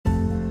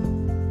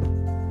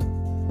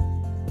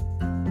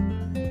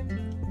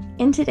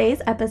In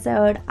today's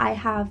episode, I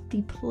have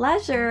the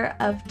pleasure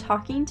of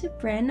talking to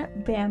Bryn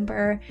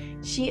Bamber.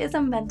 She is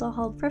a mental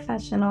health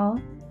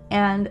professional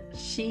and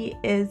she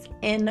is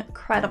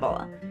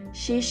incredible.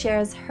 She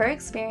shares her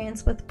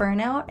experience with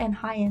burnout and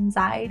high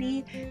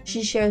anxiety.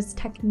 She shares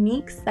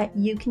techniques that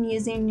you can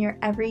use in your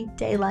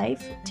everyday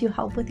life to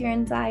help with your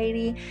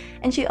anxiety.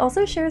 And she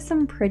also shares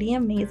some pretty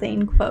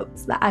amazing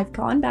quotes that I've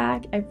gone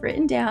back, I've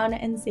written down,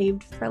 and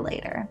saved for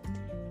later.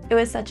 It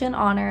was such an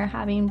honor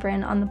having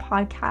Bryn on the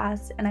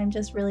podcast, and I'm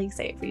just really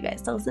excited for you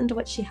guys to listen to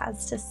what she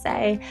has to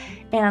say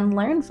and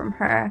learn from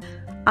her.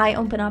 I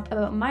open up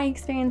about my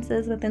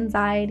experiences with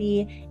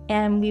anxiety,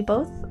 and we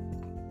both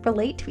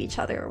relate to each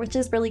other, which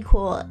is really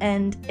cool,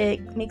 and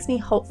it makes me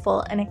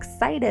hopeful and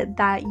excited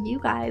that you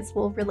guys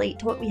will relate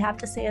to what we have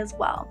to say as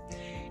well.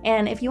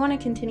 And if you want to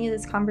continue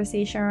this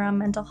conversation around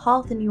mental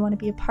health and you want to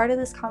be a part of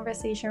this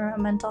conversation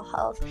around mental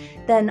health,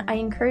 then I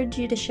encourage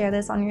you to share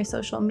this on your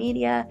social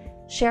media.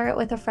 Share it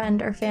with a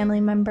friend or family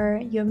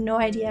member. You have no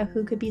idea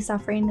who could be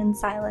suffering in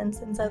silence.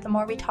 And so the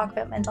more we talk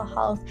about mental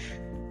health,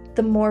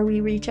 the more we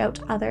reach out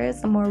to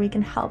others, the more we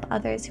can help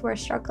others who are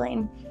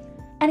struggling.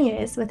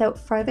 Anyways, without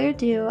further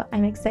ado,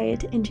 I'm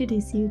excited to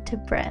introduce you to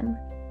Bryn.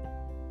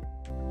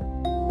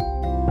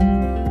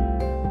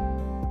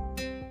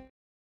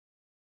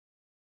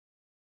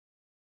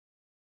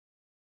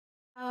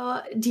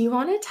 Do you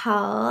want to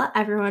tell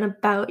everyone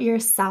about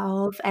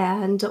yourself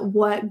and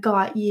what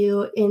got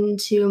you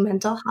into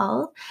mental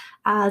health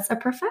as a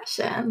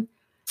profession?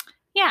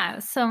 Yeah,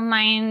 so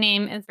my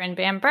name is Bryn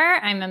Bamber.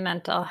 I'm a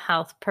mental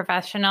health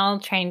professional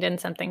trained in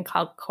something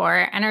called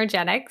core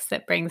energetics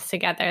that brings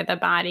together the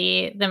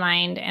body, the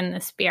mind, and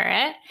the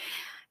spirit.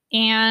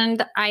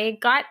 And I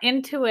got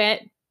into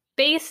it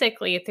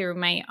basically through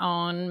my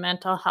own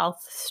mental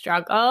health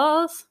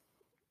struggles.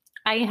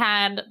 I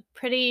had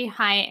pretty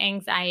high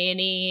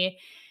anxiety,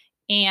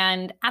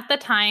 and at the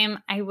time,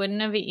 I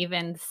wouldn't have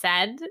even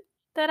said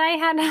that I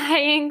had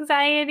high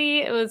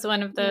anxiety. It was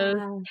one of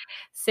those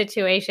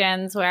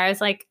situations where I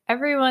was like,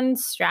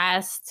 everyone's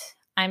stressed.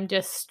 I'm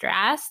just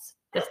stressed.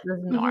 This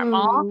is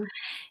normal.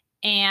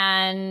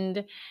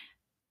 And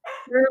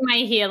through my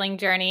healing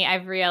journey,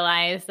 I've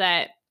realized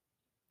that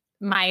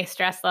my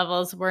stress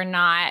levels were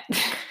not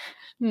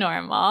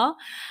normal,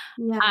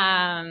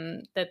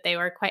 that they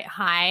were quite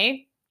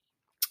high.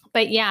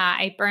 But yeah,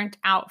 I burnt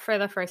out for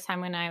the first time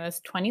when I was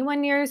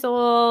 21 years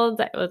old.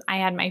 I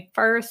had my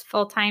first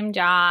full-time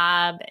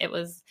job. It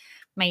was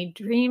my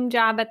dream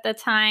job at the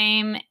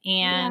time.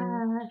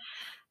 And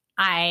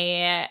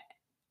I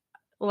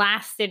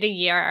lasted a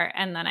year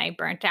and then I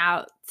burnt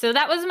out. So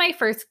that was my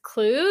first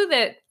clue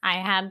that I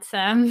had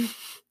some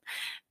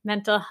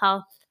mental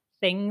health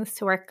things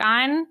to work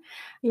on.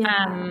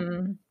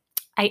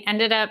 I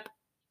ended up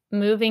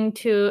moving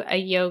to a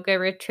yoga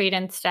retreat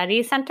and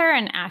study center,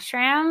 an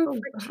ashram,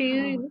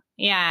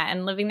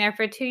 and living there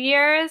for 2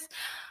 years.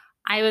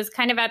 I was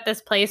kind of at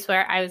this place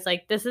where I was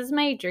like, this is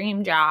my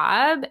dream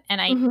job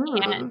and I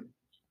can't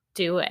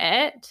do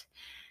it.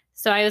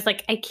 So I was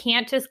like, I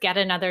can't just get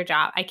another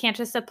job. I can't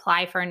just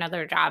apply for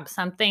another job.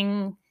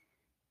 Something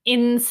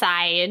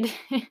inside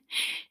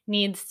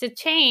needs to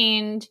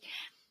change.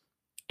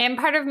 And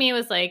part of me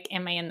was like,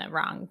 am I in the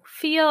wrong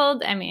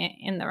field? Am I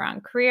in the wrong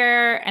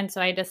career? And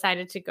so I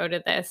decided to go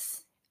to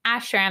this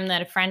ashram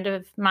that a friend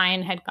of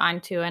mine had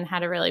gone to and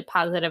had a really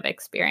positive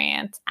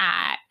experience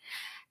at.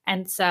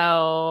 And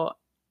so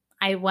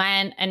I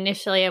went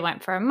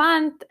for a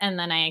month and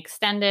then I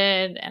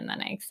extended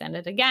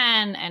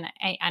again. And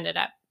I ended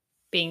up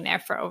being there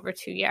for over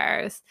 2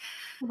 years.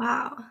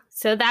 Wow.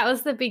 So that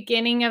was the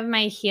beginning of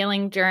my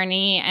healing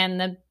journey and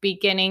the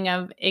beginning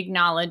of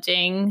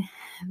acknowledging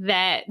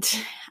that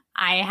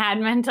I had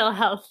mental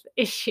health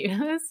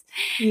issues.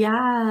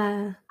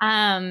 Yeah.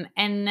 And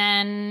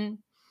then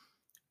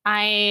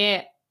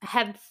I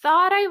had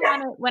thought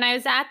when I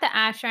was at the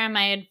ashram,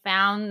 I had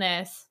found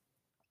this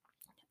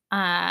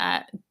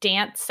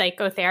dance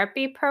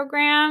psychotherapy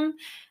program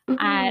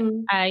at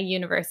a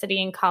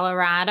university in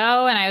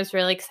Colorado. And I was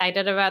really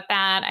excited about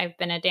that. I've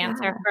been a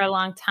dancer for a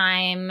long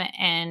time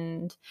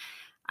and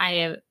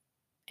I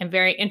am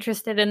very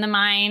interested in the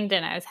mind,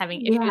 and I was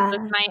having issues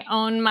with my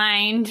own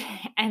mind.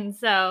 And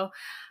so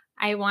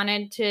I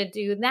wanted to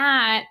do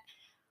that.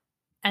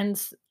 And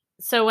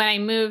so when I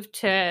moved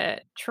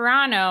to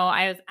Toronto,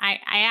 I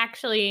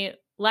actually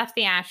left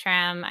the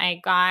ashram.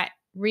 I got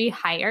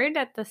rehired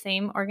at the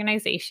same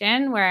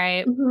organization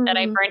that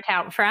I burnt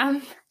out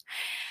from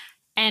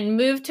and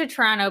moved to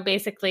Toronto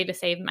basically to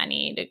save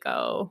money to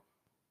go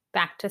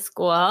back to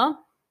school.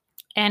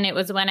 And it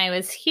was when I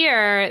was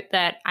here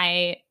that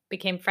I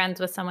became friends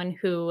with someone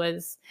who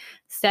was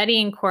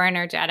studying core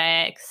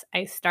energetics.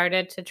 I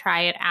started to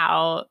try it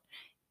out.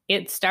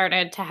 It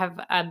started to have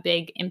a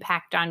big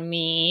impact on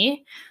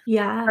me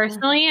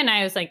personally. And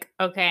I was like,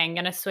 okay, I'm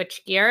going to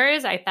switch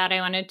gears. I thought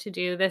I wanted to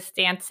do this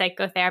dance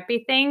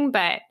psychotherapy thing,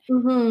 but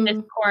this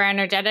core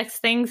energetics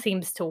thing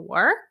seems to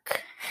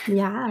work.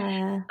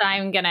 Yeah. So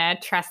I'm going to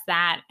trust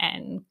that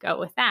and go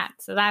with that.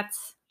 So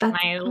that's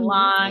my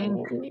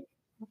long,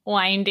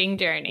 winding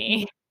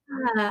journey.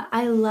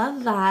 I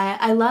love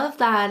that. I love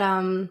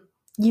that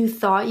you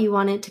thought you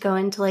wanted to go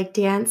into like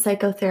dance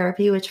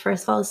psychotherapy, which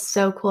first of all is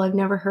so cool. I've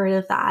never heard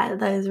of that.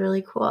 That is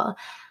really cool.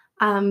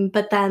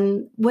 But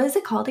then what is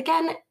it called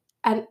again?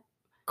 And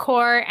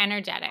Core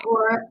energetic.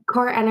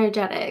 core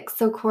energetics.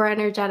 So core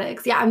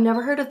energetics. Yeah, I've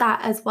never heard of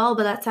that as well,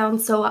 but that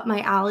sounds so up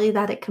my alley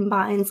that it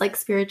combines like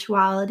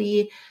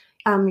spirituality,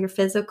 your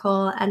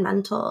physical and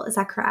mental. Is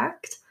that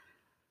correct?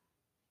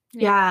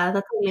 Yeah. Yeah,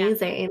 that's Yeah.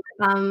 amazing.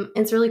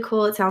 It's really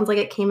cool. It sounds like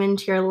it came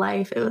into your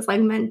life. It was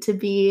like meant to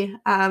be.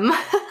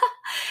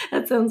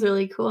 That sounds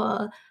really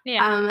cool.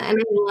 Yeah. And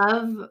I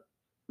love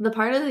the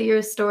part of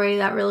your story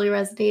that really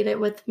resonated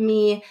with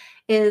me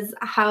is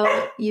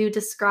how you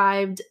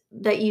described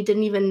that you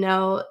didn't even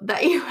know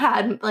that you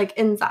had like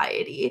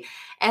anxiety.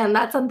 And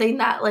that's something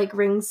that like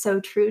rings so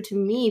true to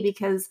me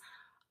because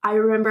I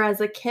remember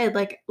as a kid,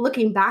 like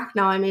looking back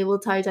now, I'm able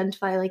to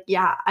identify, like,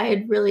 yeah, I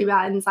had really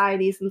bad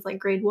anxiety since like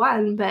grade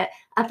one. But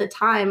at the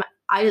time,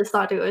 I just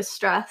thought it was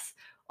stress.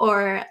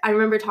 Or I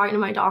remember talking to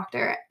my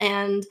doctor,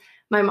 and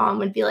my mom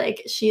would be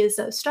like, she is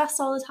so stressed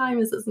all the time.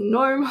 Is this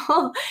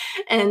normal?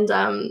 And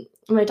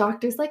my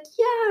doctor's like,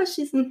 yeah,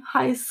 she's in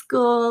high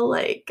school.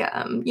 Like,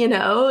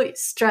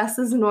 stress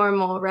is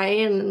normal, right?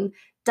 And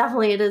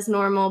definitely it is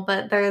normal.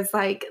 But there's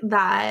like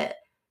that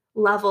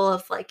level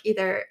of like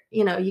either,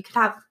 you could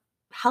have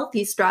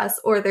healthy stress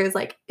or there's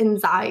like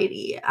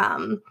anxiety.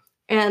 And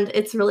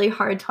it's really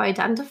hard to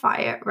identify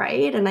it,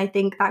 right? And I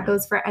think that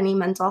goes for any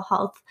mental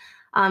health,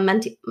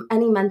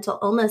 any mental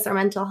illness or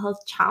mental health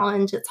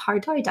challenge. It's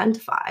hard to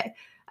identify.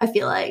 I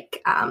feel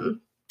like.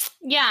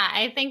 Yeah,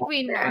 I think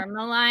we There.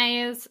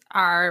 normalize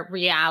our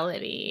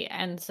reality.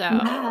 And so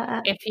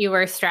Yeah, if you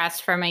were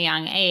stressed from a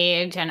young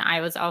age, and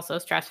I was also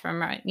stressed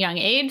from a young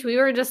age, we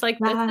were just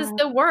like, this is yeah,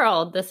 the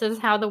world. This is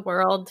how the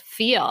world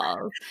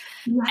feels.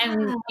 And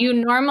yeah, you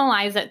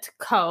normalize it to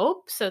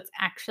cope. So it's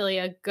actually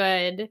a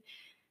good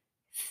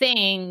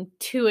thing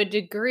to a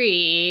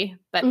degree.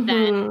 But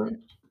then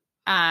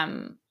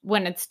hmm,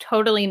 when it's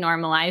totally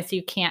normalized,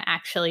 you can't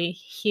actually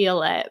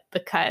heal it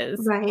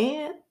because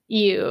right.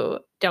 you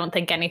don't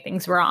think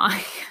anything's wrong.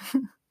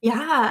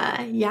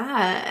 Yeah,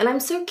 yeah. And I'm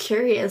so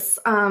curious,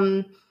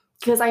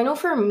 because I know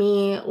for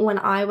me, when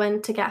I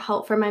went to get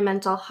help for my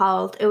mental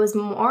health, it was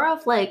more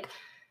of like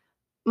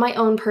my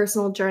own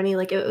personal journey.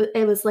 Like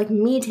it was like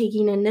me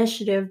taking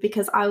initiative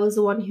because I was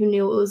the one who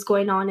knew what was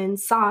going on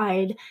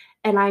inside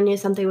and I knew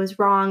something was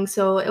wrong.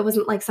 So it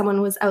wasn't like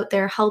someone was out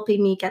there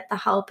helping me get the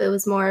help. It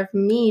was more of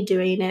me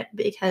doing it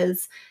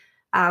because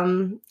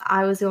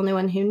I was the only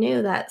one who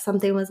knew that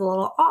something was a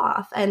little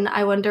off. And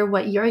I wonder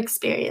what your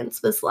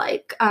experience was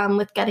like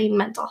with getting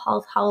mental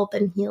health help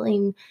and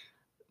healing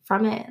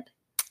from it.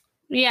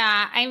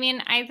 Yeah, I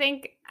mean, I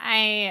think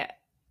I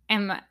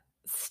am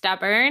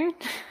stubborn.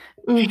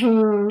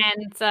 Mm-hmm.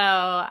 And so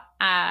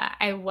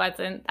I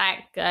wasn't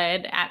that good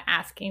at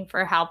asking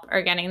for help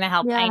or getting the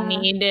help I Yeah.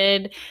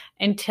 needed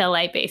until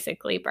I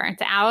basically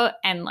burnt out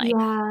and like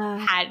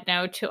Yeah. had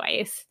no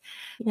choice.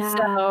 Yeah.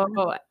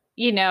 So,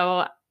 you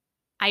know,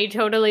 I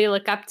totally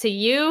look up to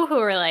you who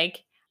are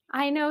like,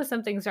 I know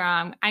something's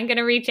wrong. I'm going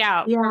to reach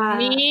out. For Yeah.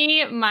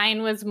 me,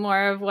 mine was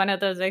more of one of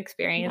those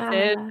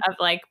experiences Yeah. of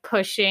like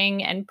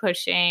pushing and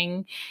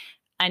pushing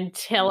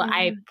until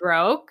I Yeah.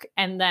 broke.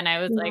 And then I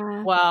was like,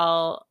 Yeah.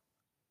 well,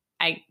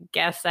 I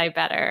guess I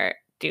better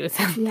do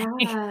something.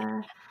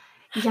 Yeah.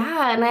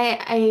 Yeah, and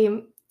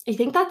I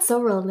think that's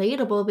so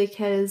relatable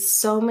because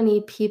so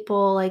many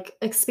people like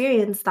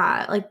experience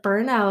that. Like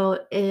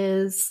burnout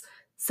is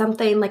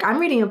something like I'm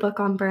reading a book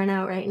on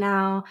burnout right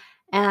now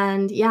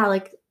and yeah,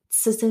 like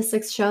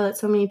statistics show that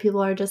so many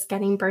people are just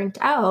getting burnt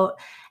out.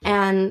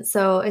 And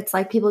so it's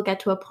like people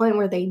get to a point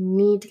where they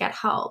need to get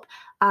help.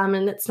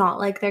 And it's not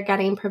like they're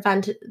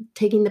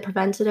taking the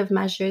preventative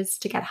measures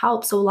to get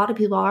help. So a lot of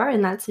people are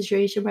in that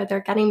situation where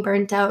they're getting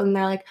burnt out and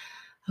they're like,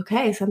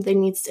 okay,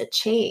 something needs to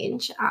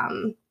change.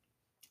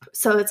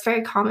 So it's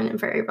very common and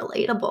very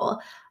relatable.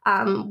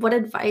 What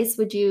advice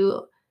would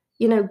you,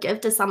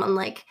 give to someone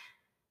like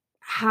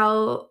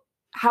how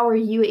how are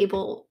you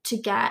able to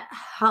get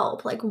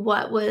help? Like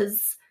what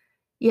was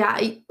yeah,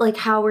 like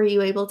how were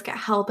you able to get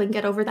help and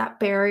get over that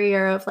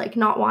barrier of like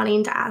not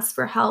wanting to ask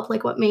for help?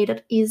 Like what made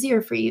it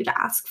easier for you to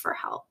ask for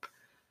help?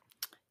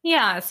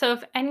 Yeah. So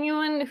if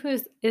anyone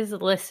is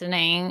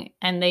listening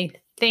and they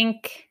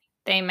think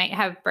they might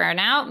have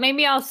burnout,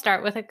 maybe I'll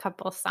start with a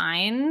couple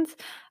signs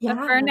of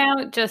Yeah.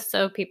 burnout just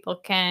so people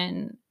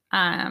can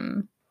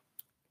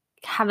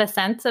have a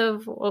sense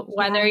of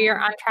whether Yeah. you're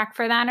on track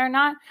for that or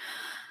not.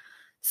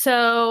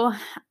 So,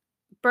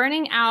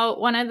 burning out,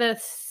 one of the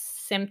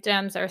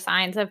symptoms or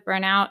signs of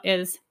burnout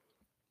is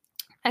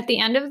at the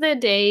end of the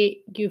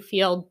day, you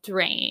feel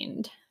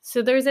drained.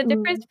 So, there's a Mm,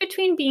 difference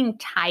between being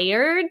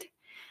tired,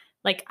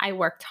 like I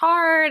worked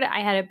hard,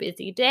 I had a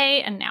busy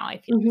day, and now I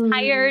feel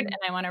tired mhm, and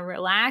I want to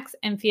relax,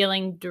 and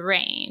feeling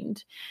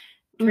drained.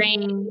 mhm.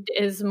 Drained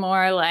is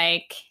more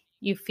like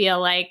you feel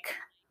like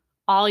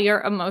all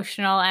your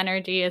emotional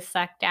energy is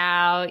sucked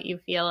out. You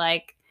feel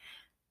like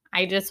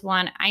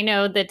I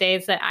know the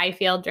days that I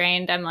feel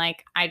drained, I'm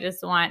like, I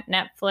just want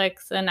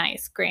Netflix and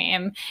ice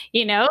cream,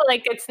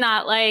 like it's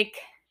not like,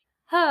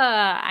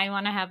 I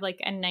want to have like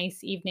a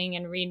nice evening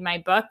and read my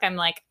book. I'm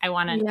like, I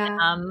want to Yeah.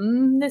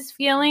 numb this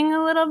feeling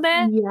a little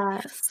bit.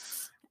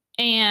 Yes.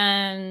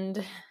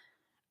 And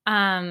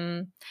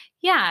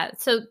yeah,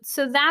 so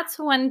that's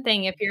one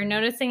thing. If you're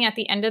noticing at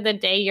the end of the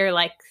day you're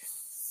like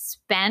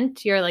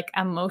spent, you're like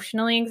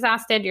emotionally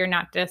exhausted, you're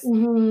not just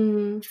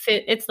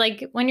fit. It's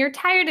like when you're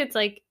tired, it's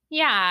like,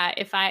 yeah,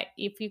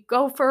 if you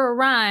go for a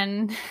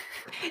run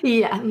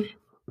Yeah.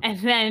 and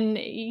then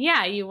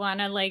you want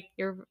to like,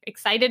 you're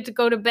excited to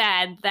go to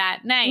bed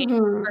that night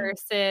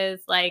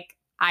versus like,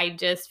 I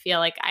just feel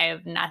like I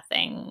have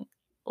nothing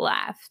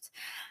left.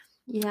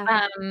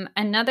 Yeah.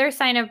 Another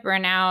sign of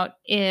burnout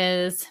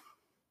is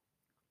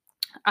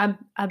a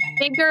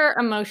bigger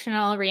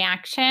emotional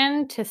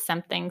reaction to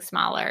something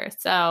smaller.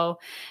 So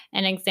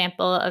an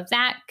example of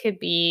that could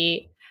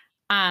be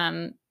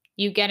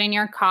you get in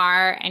your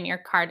car and your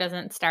car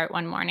doesn't start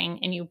one morning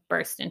and you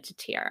burst into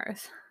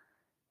tears.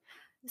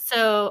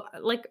 So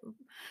like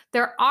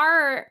there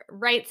are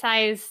right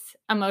size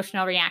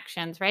emotional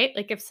reactions, right?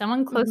 Like if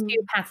someone close to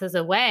you passes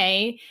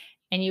away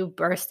and you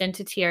burst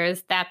into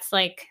tears, that's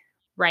like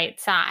right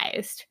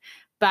sized.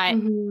 But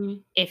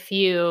if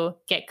you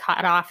get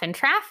cut off in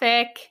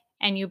traffic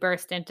and you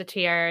burst into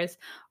tears,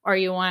 or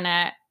you want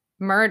to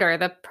murder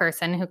the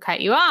person who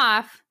cut you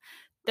off,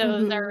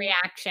 those are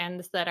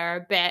reactions that are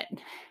a bit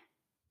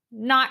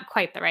not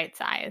quite the right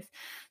size.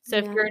 So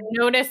if you're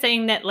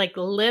noticing that like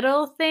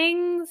little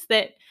things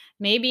that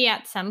maybe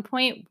at some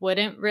point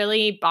wouldn't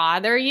really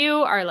bother you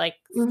are like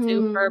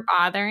super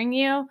bothering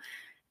you,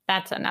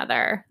 that's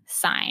another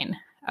sign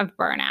of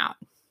burnout.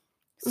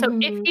 So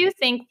if you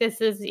think this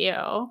is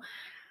you,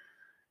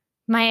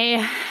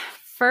 my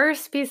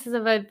first pieces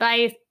of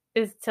advice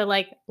is to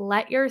like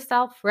let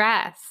yourself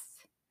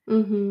rest.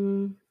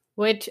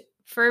 Which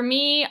for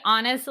me,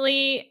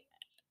 honestly,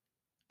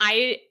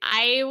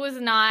 I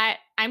was not,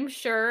 I'm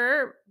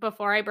sure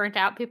before I burnt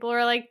out, people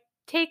were like,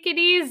 take it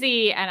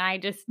easy. And I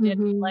just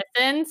didn't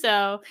listen.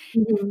 So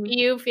if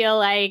you feel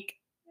like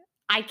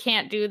I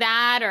can't do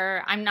that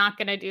or I'm not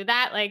going to do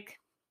that, like,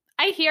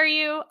 I hear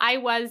you. I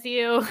was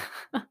you.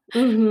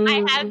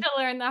 I had to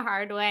learn the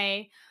hard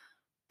way.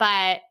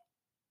 But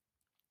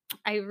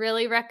I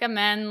really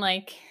recommend,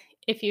 like,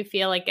 if you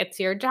feel like it's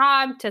your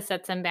job, to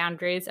set some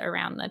boundaries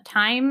around the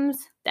times,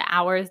 the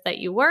hours that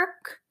you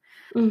work.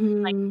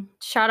 Like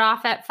shut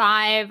off at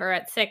 5 or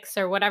at 6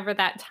 or whatever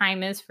that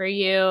time is for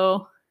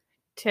you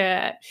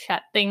to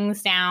shut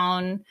things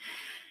down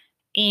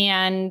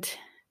and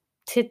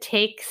to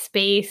take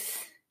space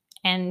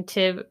and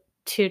to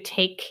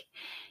take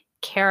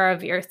care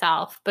of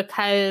yourself.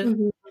 Because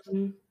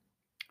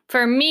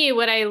for me,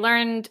 what I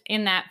learned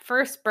in that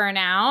first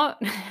burnout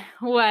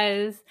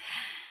was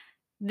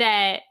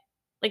that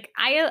like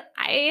I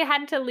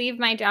had to leave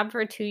my job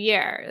for 2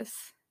 years.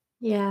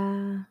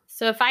 Yeah.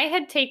 So if I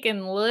had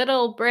taken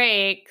little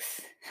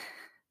breaks,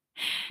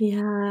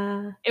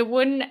 Yeah. I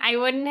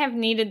wouldn't have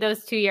needed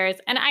those 2 years.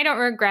 And I don't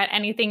regret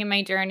anything in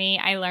my journey.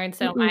 I learned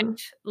so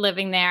much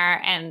living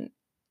there, and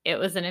it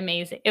was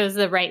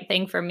the right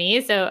thing for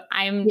me. So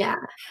I'm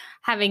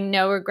having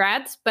no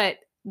regrets. But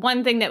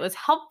one thing that was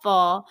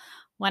helpful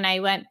when I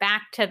went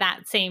back to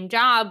that same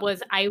job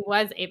was I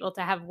was able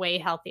to have way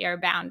healthier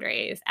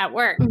boundaries at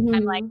work.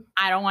 I'm like,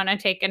 I don't want to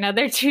take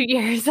another 2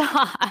 years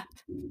off.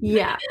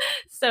 Yeah.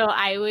 So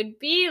I would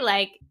be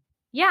like,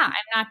 yeah,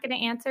 I'm not going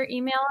to answer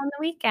email on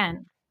the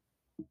weekend,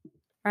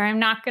 or I'm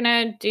not going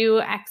to do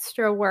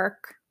extra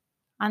work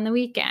on the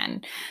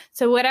weekend.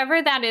 So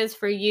whatever that is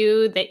for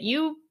you, that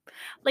you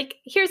like,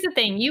 here's the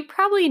thing, you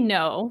probably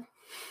know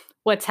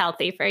what's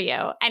healthy for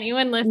you.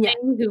 Anyone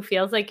listening who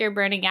feels like you're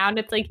burning out,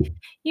 it's like,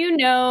 you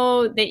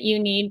know that you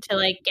need to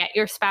like get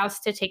your spouse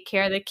to take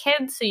care of the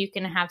kids so you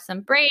can have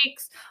some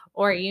breaks,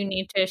 or you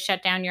need to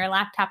shut down your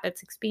laptop at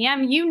 6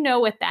 p.m. You know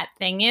what that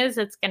thing is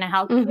that's going to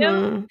help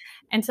you.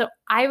 And so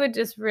I would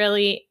just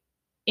really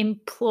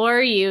implore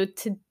you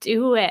to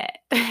do it.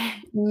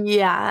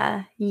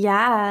 Yeah.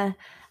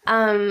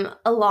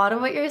 A lot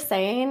of what you're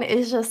saying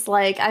is just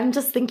like, I'm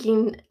just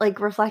thinking,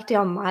 like, reflecting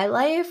on my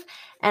life.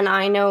 And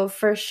I know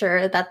for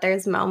sure that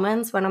there's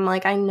moments when I'm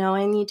like, I know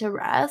I need to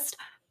rest,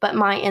 but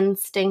my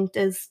instinct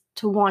is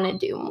to want to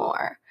do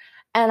more.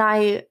 And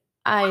I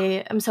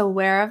am so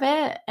aware of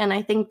it. And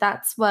I think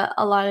that's what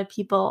a lot of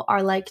people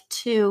are like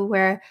too,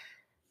 where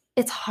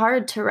it's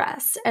hard to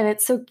rest. And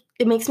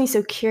it makes me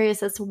so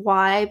curious as to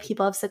why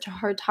people have such a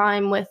hard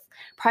time with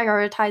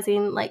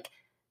prioritizing like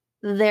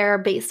their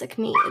basic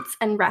needs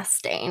and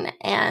resting.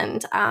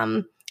 And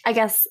I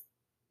guess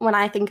when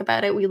I think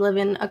about it, we live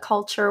in a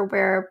culture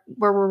where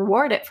we're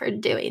rewarded for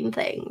doing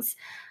things,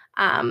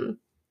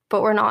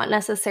 but we're not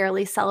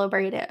necessarily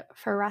celebrated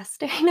for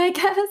resting, I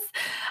guess.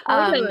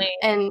 Totally.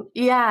 And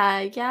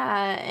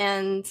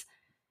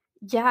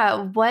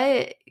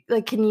what,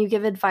 like, can you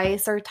give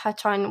advice or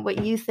touch on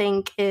what you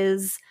think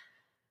is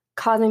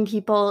causing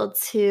people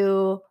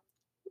to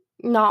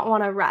not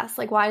want to rest?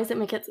 Like, why is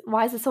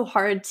it so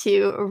hard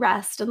to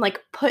rest and like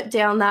put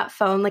down that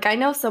phone? Like, I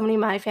know so many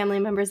of my family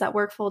members that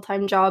work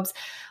full-time jobs.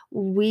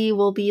 We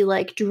will be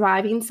like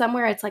driving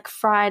somewhere. It's like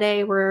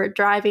Friday, we're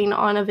driving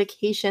on a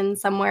vacation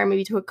somewhere,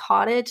 maybe to a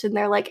cottage, and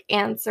they're like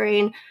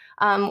answering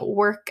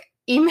work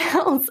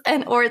emails,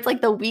 and or it's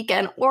like the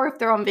weekend, or if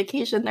they're on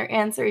vacation, they're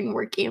answering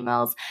work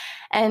emails.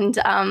 And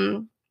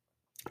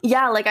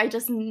yeah, like I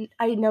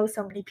know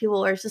so many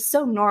people are just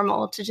so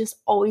normal to just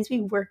always be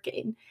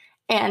working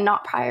and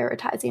not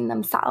prioritizing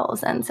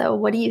themselves. And so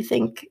what do you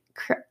think,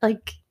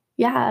 like,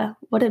 yeah,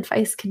 what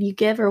advice could you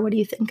give, or what do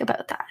you think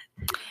about that?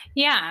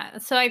 Yeah.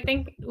 So I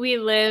think we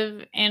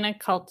live in a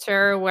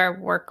culture where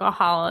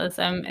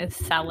workaholism is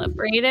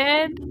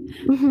celebrated.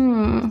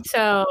 Mm-hmm.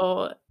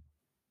 So,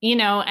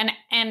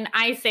 and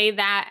I say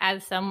that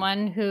as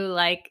someone who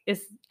like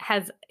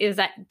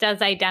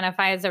does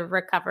identify as a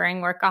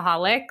recovering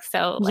workaholic.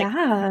 So like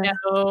Yeah.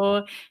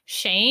 no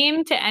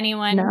shame to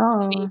anyone who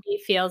No.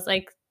 maybe feels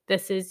like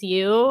this is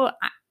you.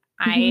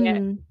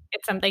 Mm-hmm.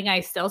 It's something I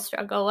still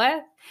struggle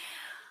with.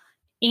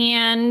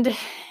 And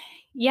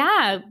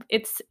yeah,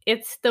 it's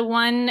the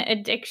one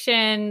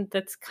addiction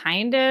that's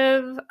kind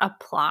of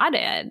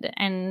applauded,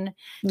 and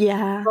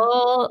Yeah.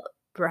 people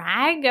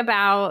brag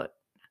about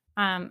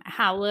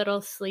how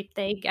little sleep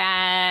they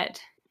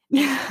get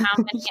and how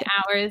many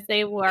hours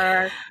they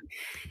work.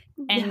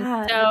 And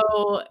Yeah.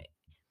 so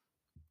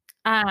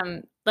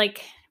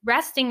like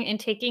resting and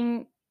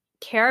taking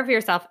care of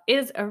yourself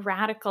is a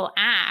radical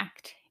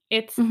act.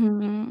 It's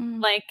Mm-hmm.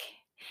 like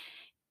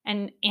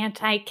an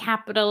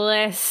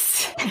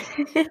anti-capitalist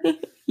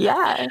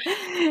Yeah.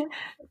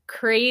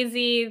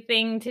 crazy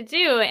thing to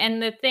do.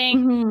 And the thing,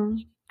 Mm-hmm.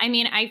 I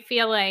mean, I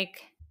feel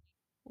like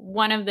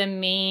one of the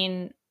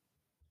main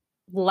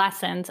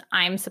lessons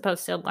I'm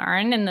supposed to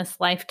learn in this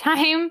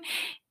lifetime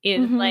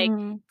is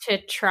Mm-hmm.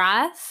 to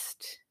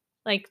trust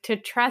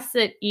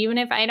that even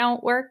if I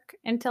don't work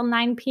until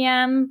 9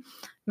 p.m.,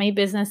 my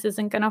business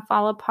isn't going to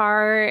fall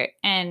apart.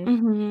 And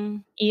Mm-hmm.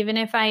 even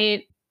if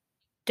I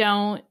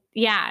don't,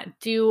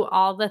 do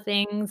all the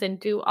things and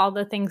do all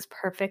the things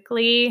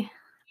perfectly,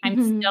 I'm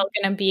Mm-hmm. still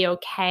going to be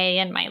okay.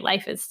 And my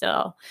life is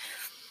still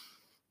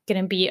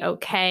going to be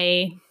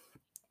okay.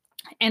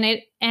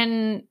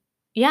 And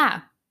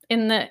yeah,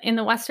 in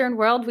the Western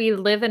world, we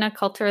live in a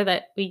culture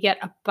that we get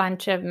a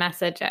bunch of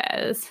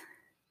messages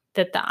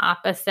that the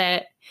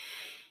opposite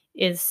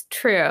is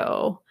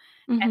true.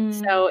 And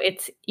Mm-hmm. so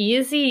it's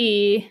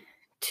easy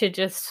to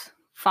just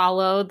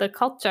follow the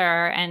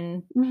culture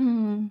and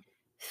Mm-hmm.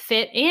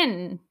 fit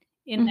in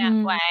that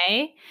Mm-hmm.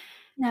 way.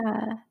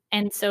 Yeah.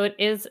 And so it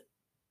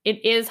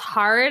is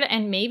hard,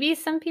 and maybe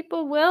some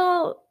people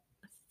will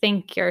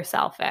think you're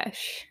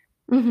selfish.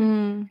 Mm-hmm.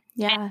 And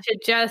Yeah. to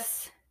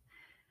just,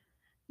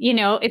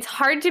 it's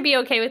hard to be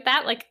okay with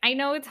that. Like, I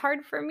know it's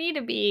hard for me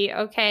to be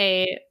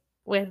okay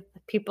with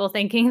people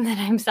thinking that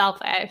I'm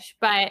selfish.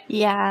 But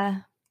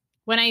Yeah.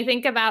 when I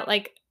think about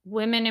like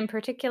women in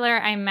particular,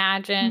 I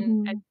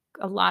imagine Mm-hmm.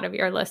 a lot of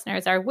your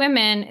listeners are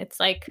women. It's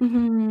like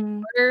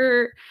Mm-hmm.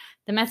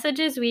 the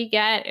messages we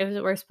get is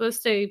we're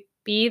supposed to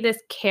be this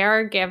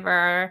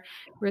caregiver.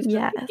 We're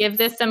supposed to Yes. give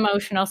this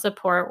emotional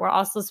support. We're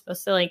also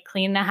supposed to like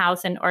clean the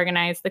house and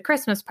organize the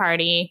Christmas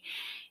party.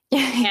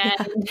 Yeah.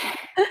 And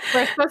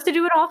we're supposed to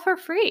do it all for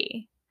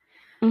free.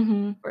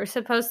 Mm-hmm. We're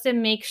supposed to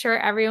make sure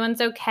everyone's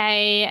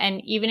okay.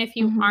 And even if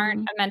you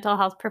aren't Mm-hmm. a mental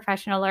health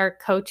professional or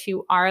coach,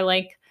 you are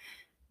like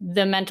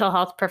the mental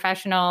health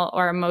professional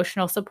or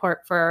emotional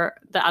support for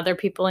the other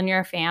people in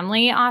your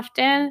family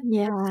often.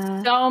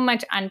 Yeah. So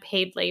much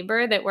unpaid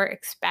labor that we're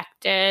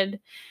expected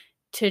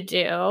to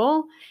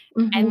do.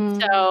 And Mm-hmm.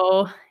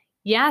 so,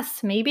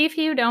 yes, maybe if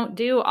you don't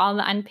do all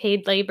the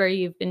unpaid labor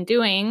you've been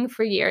doing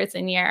for years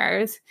and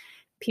years,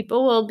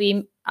 people will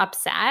be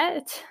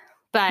upset.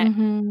 But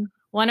Mm-hmm.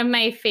 one of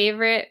my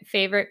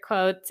favorite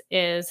quotes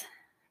is,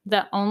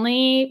 the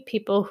only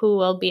people who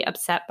will be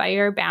upset by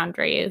your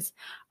boundaries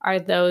are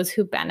those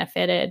who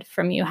benefited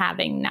from you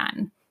having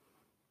none.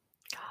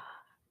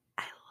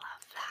 I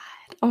love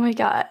that. Oh my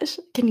gosh.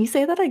 Can you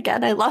say that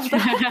again? I love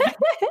that.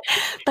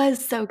 That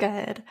is so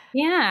good.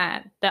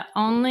 Yeah, the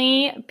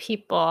only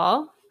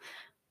people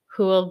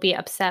who will be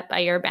upset by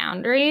your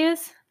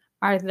boundaries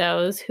are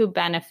those who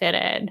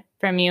benefited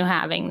from you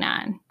having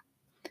none.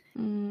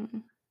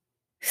 Mm,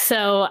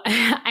 So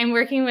I'm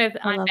working I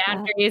on love that.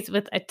 boundaries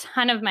with a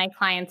ton of my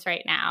clients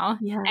right now.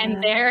 And Yeah.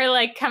 they're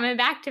like coming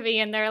back to me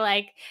and they're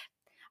like,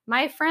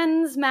 my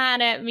friend's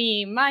mad at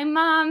me. My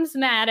mom's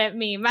mad at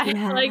me. Like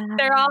Yeah.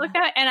 they're all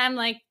and I'm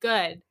like,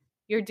 good.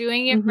 You're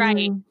doing it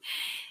right. Mhm.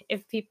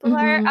 If people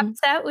are Mhm.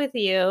 upset with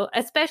you,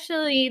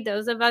 especially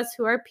those of us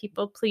who are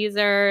people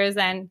pleasers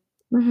and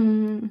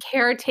Mhm.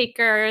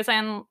 caretakers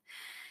and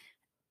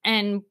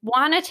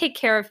want to take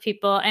care of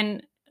people,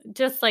 and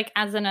just like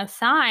as an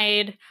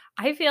aside,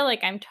 I feel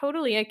like I'm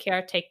totally a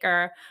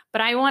caretaker,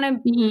 but I want to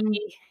be Mhm.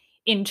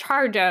 in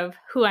charge of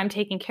who I'm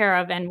taking care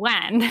of and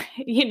when,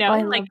 Oh,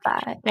 I like love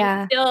that. I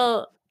Yeah.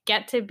 still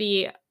get to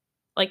be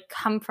like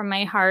come from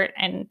my heart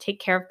and take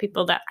care of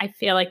people. That I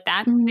feel like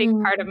that's a big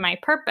part Mhm. of my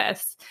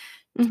purpose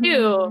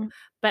too, Mm-hmm.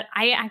 but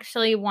I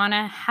actually want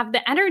to have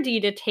the energy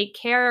to take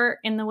care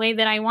in the way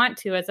that I want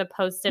to, as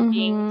opposed to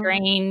being Mm-hmm.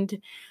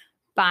 drained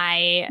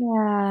by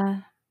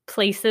Yeah.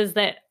 places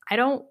that I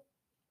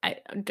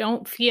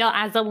don't feel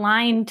as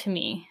aligned to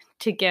me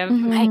to give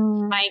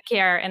Mm-hmm. my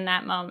care in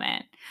that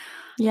moment.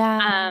 Yeah.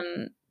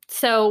 Um,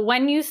 so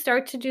when you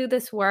start to do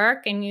this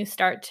work and you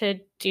start to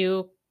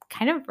do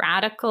kind of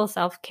radical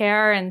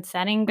self-care and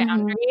setting Mm-hmm.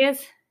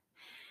 boundaries,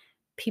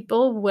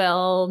 people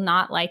will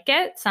not like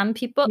it. Yeah. Some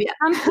people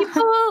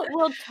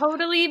will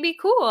totally be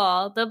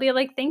cool. They'll be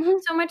like, "Thank you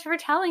Mhm. so much for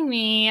telling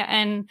me,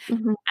 and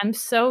Mhm. I'm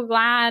so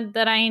glad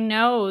that I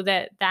know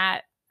that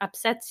that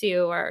upsets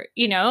you," or,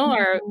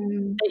 or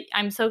Mhm.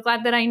 I'm so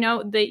glad that I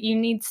know that you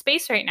need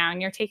space right now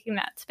and you're taking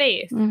that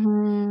space.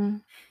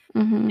 Mhm.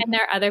 And Mhm.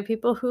 there are other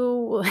people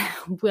who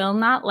will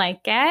not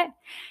like it.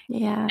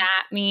 Yeah.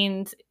 That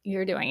means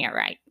you're doing it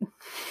right.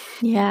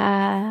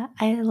 Yeah,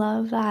 I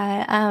love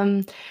that.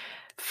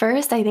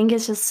 First, I think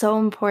it's just so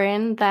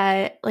important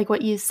that, like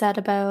what you said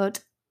about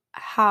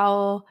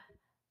how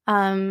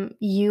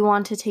you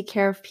want to take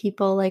care of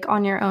people like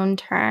on your own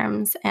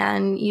terms,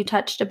 and you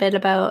touched a bit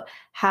about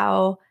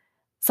how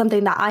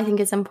something that I think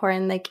is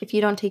important, like if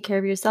you don't take care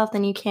of yourself,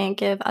 then you can't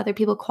give other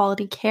people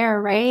quality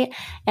care, right?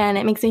 And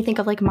it makes me think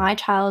of like my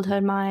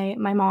childhood. My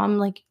mom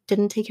like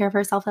didn't take care of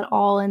herself at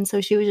all, and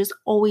so she was just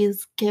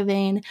always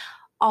giving,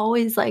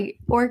 always like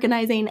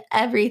organizing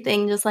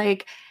everything, just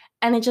like,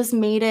 and it just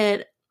made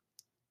it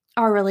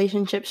our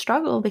relationship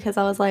struggle because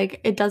I was like,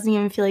 it doesn't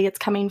even feel like it's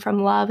coming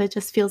from love. It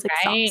just feels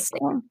Right.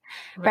 exhausting.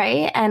 Right.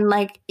 Right. And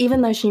like,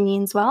 even though she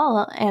means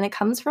well and it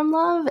comes from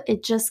love,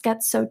 it just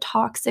gets so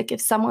toxic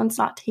if someone's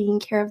not taking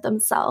care of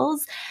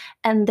themselves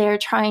and they're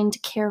trying to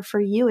care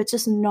for you. It's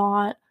just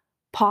not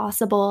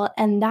possible.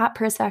 And that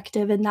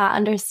perspective and that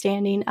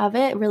understanding of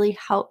it really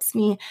helps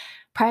me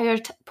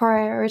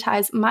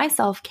prioritize my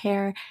self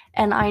care.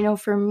 And I know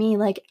for me,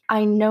 like,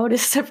 I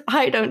notice if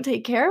I don't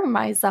take care of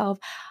myself,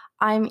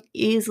 I'm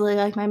easily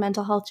like my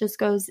mental health just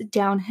goes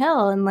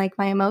downhill, and like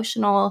my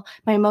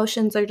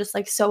emotions are just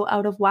like so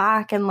out of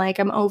whack, and like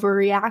I'm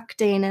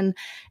overreacting, and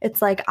it's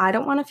like I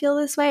don't want to feel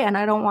this way and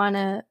I don't want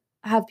to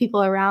have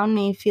people around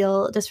me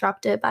feel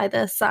disrupted by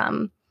this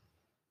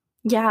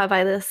yeah,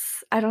 by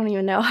this, I don't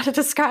even know how to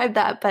describe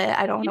that, but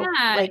I don't know,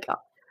 Yeah. like,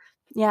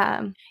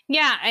 yeah.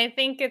 Yeah, I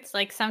think it's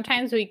like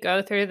sometimes we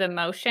go through the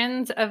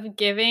motions of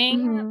giving.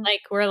 Mhm.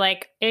 Like we're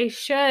like, I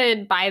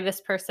should buy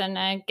this person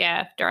a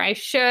gift, or I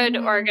should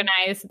Mhm.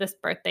 organize this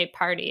birthday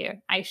party,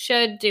 or I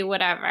should do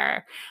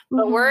whatever.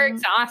 But we're Mhm.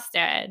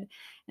 exhausted.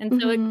 And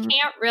so it Mhm.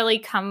 can't really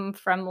come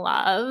from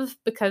love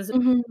because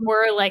Mhm.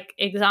 we're like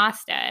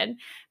exhausted,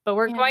 but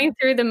we're Yeah. going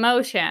through the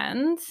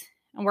motions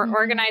and we're Mhm.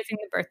 organizing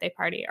the birthday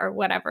party or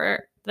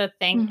whatever the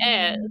thing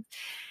is, Mhm.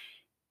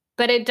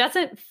 but it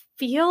doesn't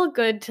feel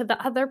good to the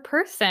other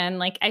person.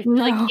 Like, I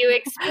feel like No. you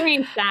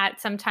experience that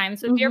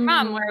sometimes with your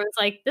mom where Mhm. it was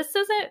like, "This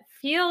doesn't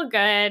feel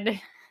good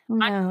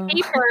on No.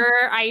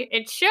 paper. I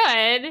it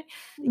should.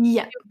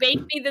 Yeah. You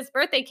baked me this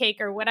birthday cake,"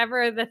 or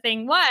whatever the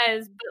thing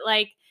was, but,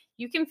 like,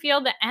 you can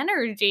feel the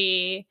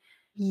energy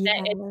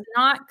that it's Yes.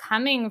 not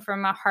coming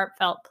from a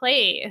heartfelt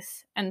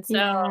place, and so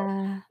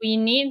Yeah. we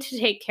need to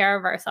take care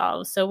of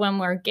ourselves. So when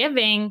we're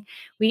giving,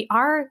 we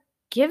are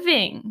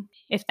giving,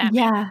 if that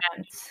Yeah. makes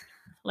sense.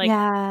 Like,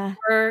 Yeah.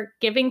 we're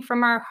giving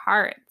from our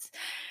hearts.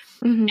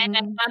 And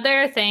Mhm.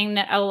 another thing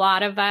that a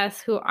lot of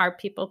us who are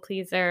people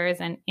pleasers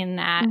and in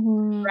that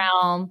Mhm.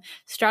 realm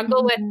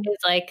struggle with Mhm. is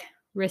like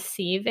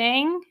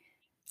receiving.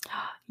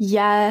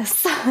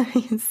 Yes.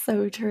 It's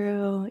so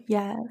true.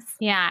 Yes.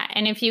 Yeah.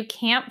 And if you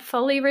can't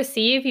fully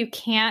receive, you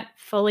can't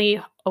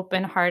fully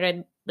open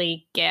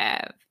heartedly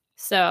give.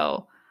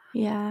 So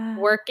Yeah.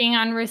 working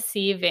on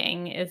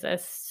receiving is a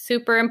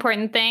super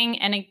important thing.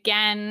 And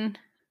again,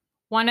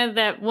 one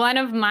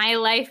of my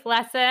life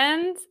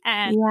lessons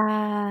and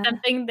Yeah.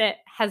 something that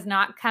has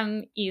not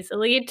come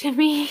easily to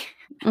me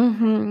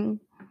Mhm.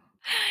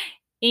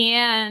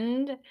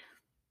 and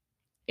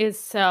is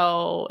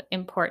so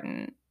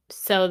important,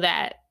 so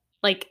that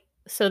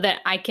so that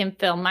I can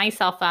fill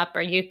myself up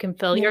or you can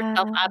fill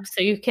yourself up Yeah.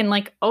 so you can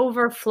like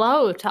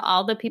overflow to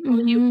all the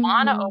people you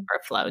want to Mhm.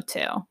 overflow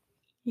to.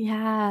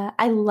 Yeah,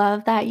 I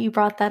love that you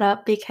brought that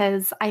up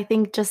because I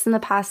think just in the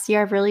past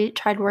year I've really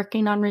tried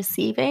working on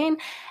receiving,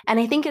 and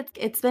I think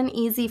it's been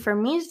easy for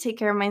me to take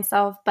care of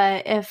myself,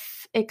 but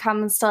if it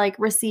comes to like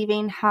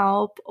receiving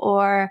help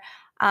or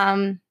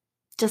um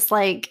just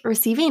like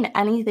receiving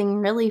anything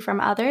really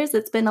from others,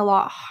 it's been a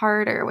lot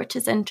harder, which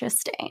is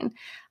interesting.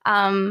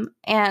 And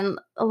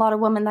a lot of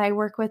women that I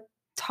work with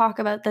talk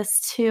about this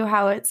too,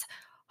 how it's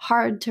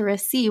hard to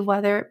receive,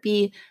 whether it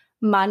be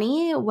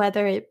money,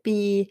 whether it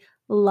be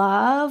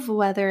love,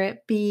 whether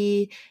it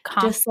be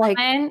just like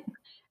Compliment.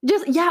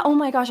 just yeah, oh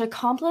my gosh, a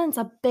compliment's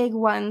a big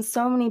one.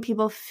 So many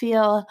people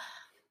feel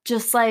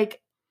just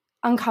like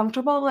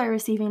uncomfortable by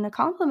receiving a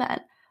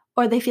compliment,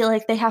 or they feel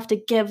like they have to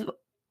give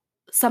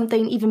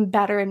something even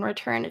better in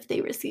return if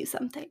they receive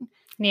something,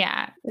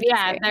 Yeah. which is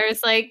Yeah, very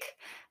there's like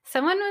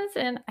Someone was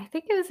I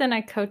think it was in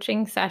a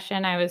coaching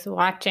session I was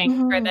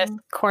watching for this Mhm.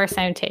 course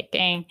I'm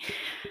taking.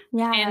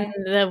 Yeah. And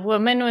the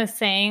woman was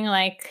saying,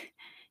 like,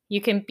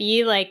 you can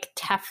be like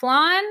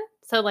Teflon.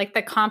 So, like,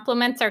 the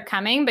compliments are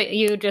coming, but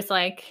you just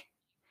like,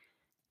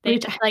 they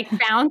just Reject. like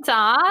bounce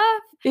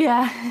off.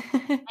 Yeah.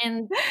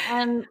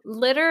 And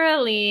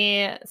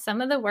literally,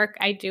 some of the work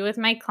I do with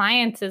my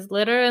clients is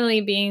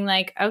literally being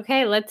like,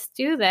 okay, let's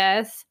do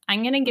this.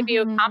 I'm going to give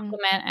you a Mhm.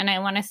 compliment and I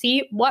want to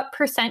see what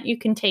percent you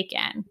can take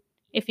in.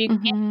 If you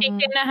can't take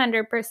Mhm. in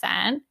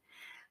 100%,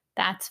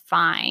 that's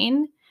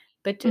fine.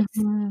 But just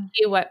Mhm.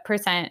 see what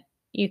percent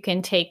you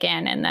can take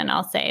in. And then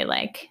I'll say,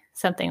 like,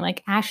 something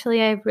like,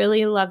 Ashley, I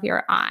really love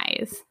your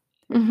eyes.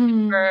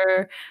 Mhm.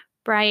 Super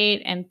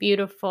bright and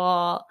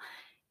beautiful.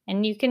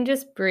 And you can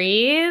just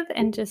breathe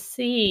and just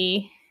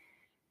see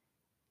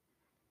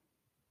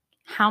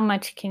how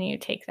much can you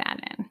take that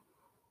in.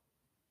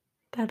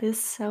 That is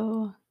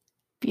so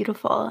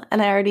beautiful,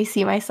 and I already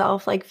see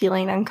myself, like,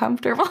 feeling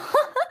uncomfortable.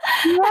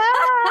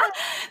 Yeah.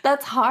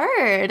 That's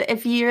hard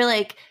if you're,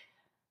 like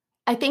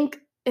I think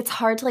it's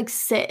hard to, like,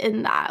 sit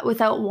in that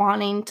without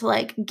wanting to,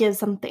 like, give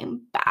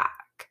something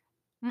back,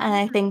 and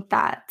I Mhm. think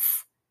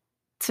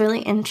it's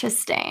really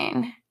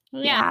interesting.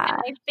 Yeah. Yeah.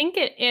 And I think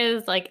it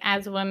is, like,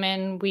 as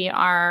women, we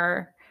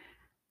are,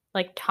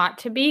 like, taught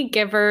to be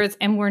givers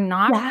and we're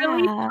not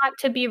really Yeah. taught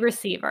to be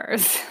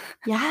receivers.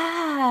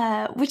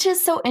 Yeah, which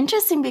is so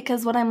interesting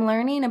because what I'm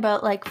learning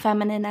about, like,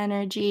 feminine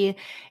energy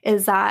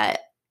is that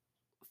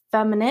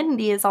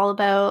femininity is all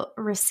about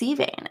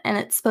receiving, and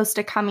it's supposed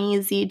to come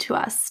easy to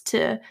us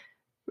to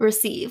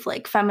receive.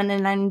 Like,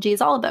 feminine energy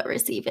is all about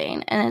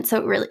receiving, and it's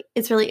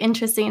really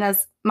interesting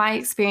as my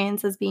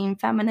experience as being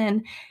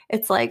feminine,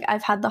 it's like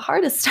I've had the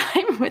hardest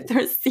time with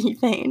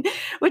receiving,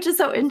 which is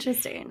so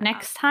interesting.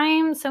 Next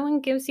time someone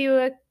gives you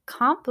a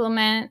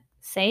compliment,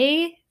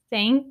 say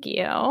thank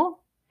you.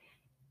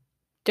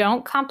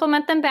 Don't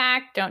compliment them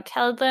back. Don't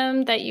tell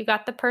them that you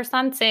got the purse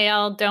on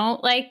sale.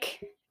 Don't, like,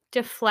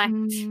 deflect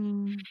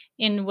Mm.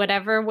 in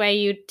whatever way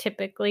you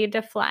typically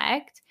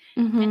deflect.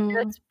 And Mhm.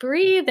 just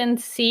breathe and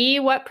see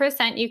what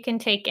percent you can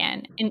take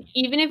in. And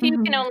even if you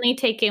can Mhm. only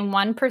take in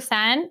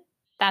 1%,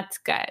 that's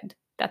good.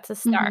 That's a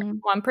start. Mhm.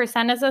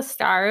 1% is a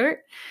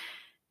start,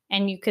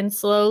 and you can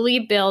slowly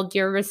build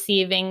your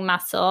receiving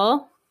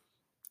muscle.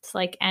 It's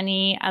like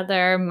any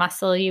other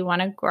muscle you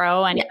want to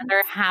grow, any Yeah.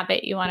 other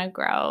habit you want to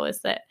grow,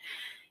 is that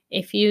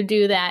if you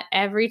do that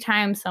every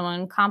time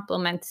someone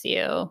compliments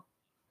you,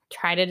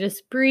 try to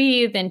just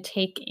breathe and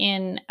take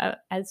in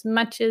as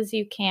much as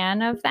you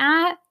can of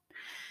that.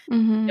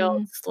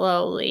 You'll Mhm.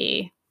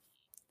 slowly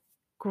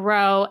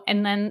grow,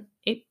 and then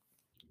it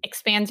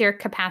expands your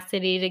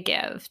capacity to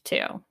give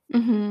too.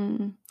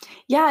 Mhm.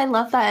 Yeah, I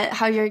love that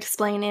how you're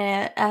explaining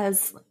it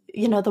as,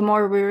 the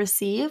more we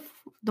receive,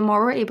 the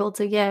more we're able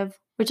to give,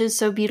 which is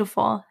so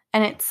beautiful.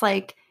 And it's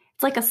like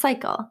a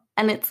cycle.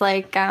 And it's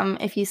like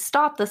if you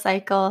stop the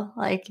cycle,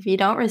 like if you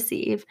don't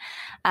receive,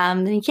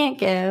 then you can't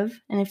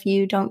give. And if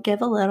you don't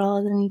give a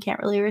little, then you can't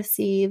really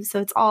receive. So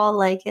it's all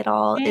like it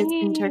all is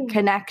Right.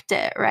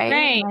 interconnected, right?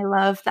 And Right. I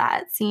love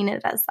that, seeing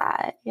it as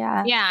that.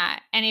 Yeah. Yeah.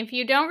 And if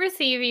you don't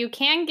receive, you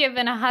can give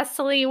in a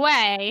hustly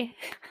way,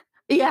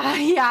 Yeah,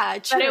 yeah,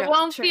 but it true,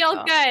 won't true.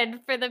 feel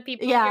good for the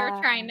people you're Yeah.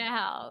 trying to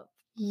help.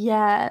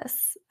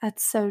 Yes,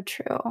 that's so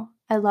true.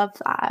 I love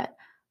that.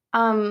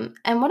 And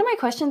one of my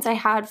questions I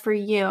had for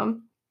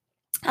you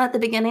at the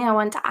beginning, I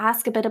wanted to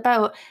ask a bit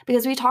about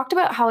because we talked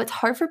about how it's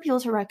hard for people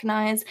to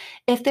recognize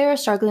if they're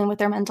struggling with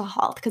their mental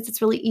health because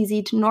it's really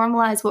easy to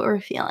normalize what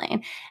we're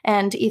feeling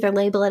and to either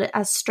label it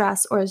as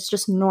stress or as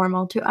just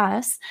normal to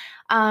us.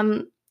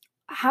 Um,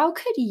 how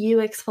could you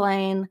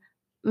explain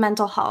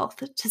mental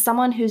health to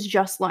someone who's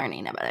just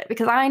learning about it?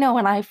 Because I know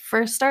when I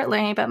first started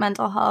learning about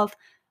mental health,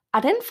 I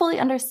didn't fully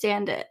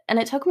understand it. And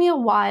it took me a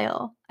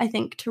while, I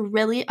think, to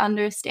really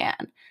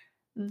understand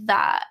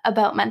that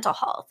about mental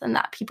health and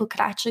that people could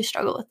actually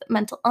struggle with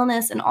mental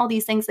illness and all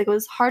these things. Like, it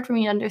was hard for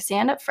me to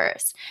understand at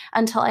first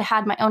until I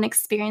had my own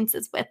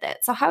experiences with it.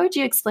 So, how would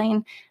you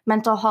explain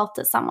mental health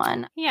to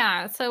someone?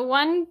 Yeah. So,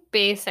 one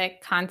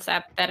basic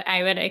concept that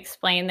I would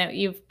explain that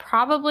you've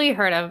probably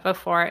heard of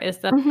before is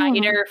the fight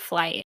Mhm. or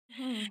flight.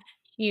 Mhm.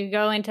 You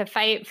go into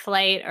fight,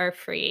 flight, or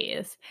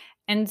freeze.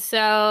 And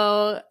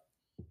so,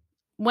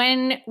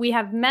 when we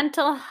have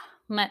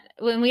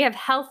when we have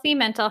healthy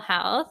mental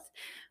health,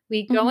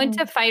 we go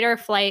into Mhm. fight or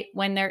flight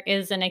when there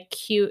is an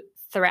acute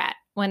threat,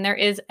 when there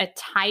is a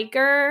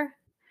tiger,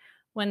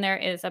 when there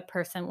is a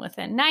person with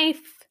a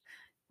knife,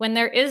 when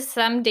there is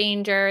some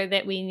danger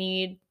that we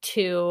need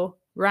to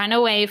run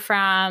away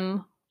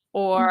from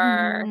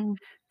or Mhm.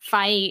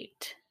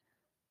 fight.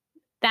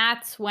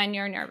 That's when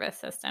your nervous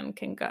system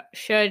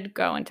should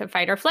go into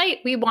fight or flight.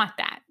 We want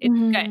that. It's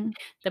good. Mhm.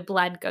 The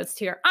blood goes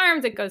to your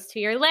arms, it goes to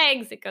your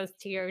legs, it goes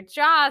to your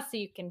jaw so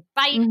you can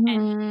fight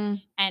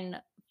Mhm.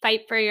 and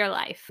fight for your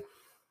life.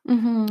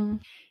 Mhm.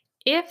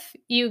 If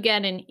you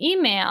get an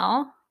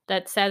email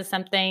that says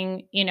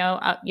something,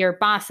 your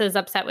boss is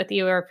upset with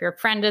you or if your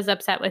friend is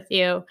upset with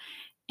you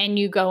and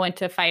you go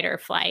into fight or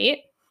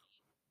flight,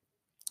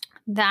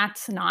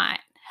 that's not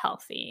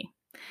healthy.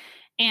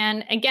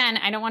 And again,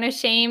 I don't want to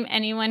shame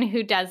anyone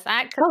who does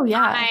that, because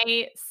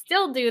I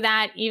still do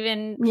that,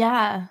 even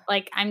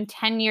like I'm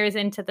 10 years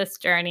into this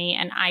journey,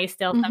 and I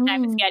still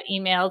sometimes get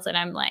emails and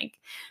I'm like,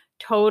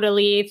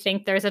 totally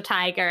think there's a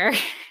tiger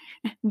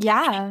in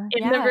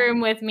the room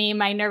with me.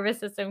 My nervous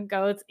system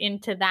goes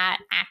into that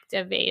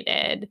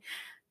activated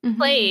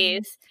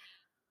place.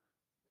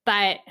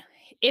 But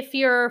if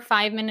you're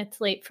 5 minutes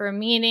late for a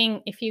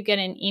meeting, if you get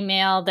an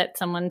email that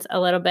someone's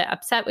a little bit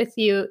upset with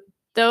you,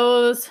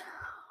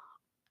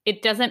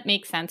 it doesn't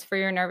make sense for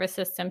your nervous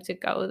system to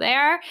go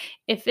there.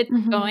 If it's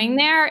going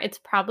there, it's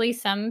probably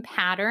some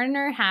pattern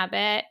or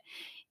habit.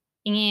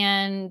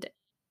 And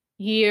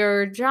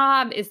your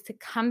job is to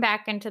come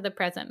back into the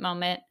present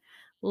moment,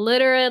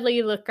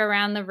 literally look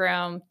around the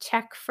room,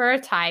 check for a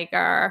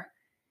tiger.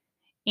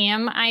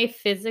 Am I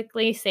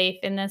physically safe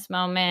in this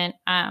moment?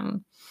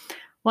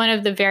 One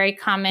of the very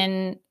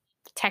common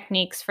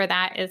techniques for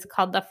that is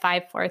called the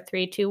 5, 4,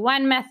 3, 2,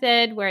 1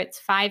 method, where it's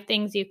 5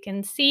 things you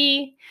can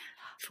see,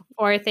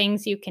 4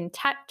 things you can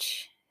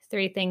touch,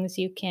 3 things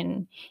you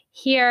can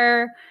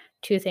hear,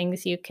 2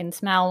 things you can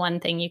smell,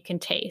 1 thing you can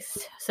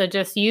taste. So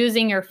just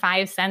using your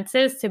 5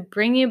 senses to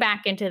bring you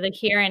back into the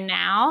here and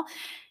now.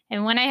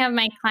 And when I have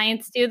my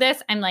clients do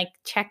this, I'm like,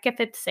 check if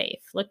it's safe.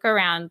 Look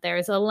around.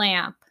 There's a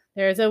lamp.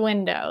 There's a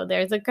window.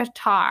 There's a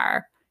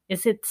guitar.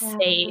 Is it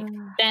safe?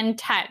 Then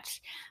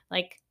touch.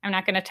 Like, I'm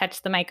not going to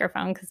touch the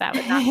microphone because that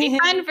would not be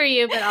fun for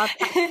you, but I'll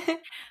touch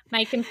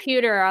my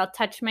computer. I'll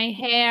touch my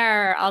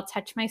hair. I'll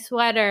touch my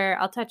sweater.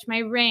 I'll touch my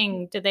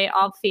ring. Do they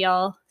all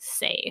feel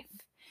safe?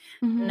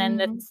 And then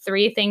the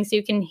 3 things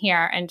you can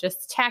hear, and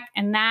just check.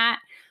 And that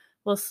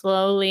will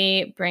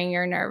slowly bring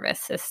your nervous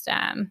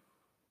system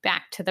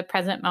back to the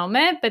present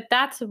moment. But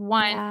that's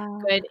one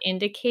good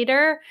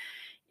indicator,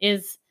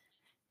 is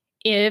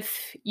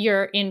if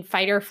you're in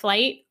fight or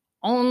flight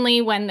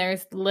only when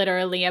there's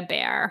literally a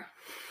bear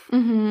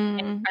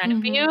in front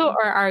of you,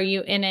 or are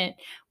you in it?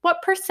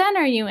 What percent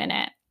are you in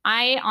it?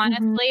 I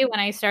honestly, when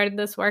I started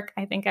this work,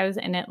 I think I was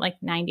in it like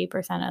 90%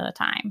 of the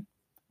time.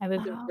 I was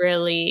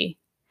really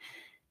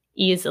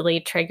easily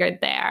triggered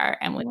there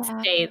and would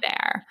stay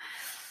there.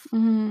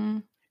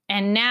 And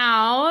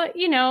now,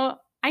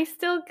 I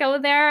still go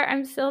there.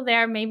 I'm still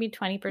there maybe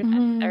 20%,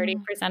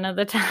 30% of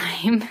the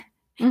time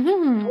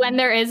when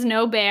there is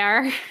no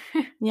bear.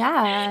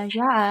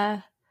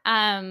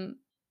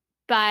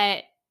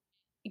 But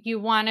you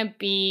want to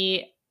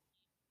be,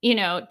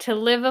 to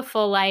live a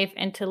full life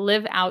and to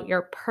live out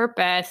your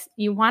purpose,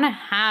 you want to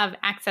have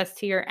access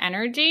to your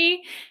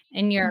energy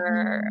and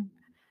your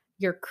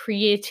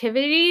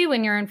creativity.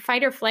 When you're in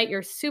fight or flight,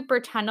 you're super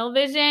tunnel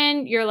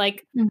vision. You're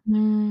like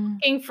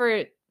looking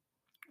for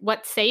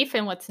what's safe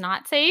and what's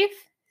not safe.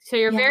 So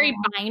you're very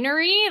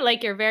binary.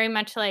 Like, you're very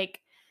much like,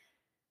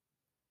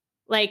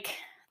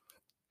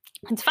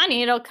 it's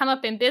funny, it'll come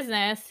up in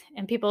business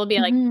and people will be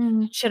like,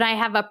 should I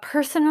have a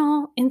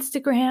personal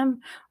Instagram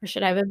or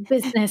should I have a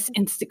business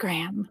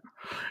Instagram?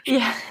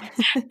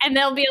 And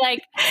they'll be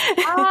like,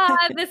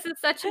 this is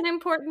such an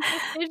important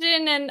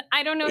decision and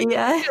I don't know what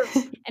to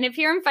do. And if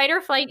you're in fight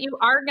or flight, you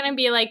are going to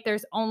be like,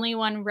 there's only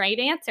one right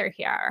answer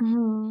here.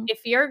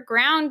 If you're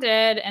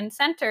grounded and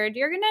centered,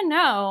 you're going to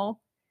know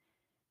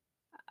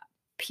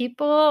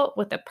people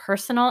with a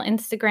personal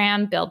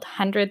Instagram build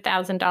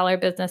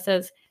 $100,000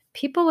 businesses.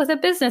 People with a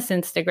business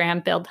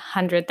Instagram build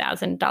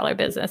 $100,000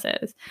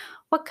 businesses.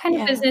 What kind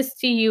of business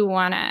do you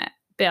want to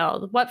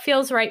build? What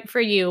feels right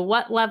for you?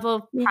 What level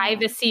of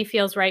privacy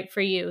feels right for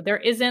you? There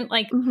isn't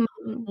like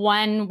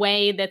one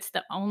way that's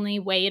the only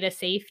way to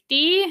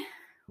safety,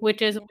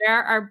 which is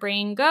where our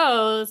brain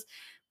goes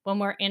when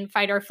we're in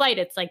fight or flight.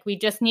 It's like, we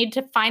just need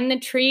to find the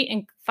tree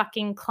and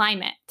fucking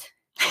climb it.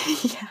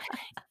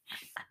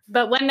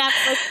 But when that's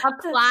like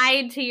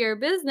applied to your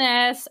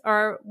business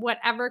or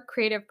whatever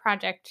creative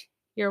project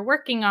you're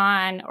working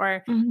on,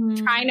 or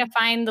trying to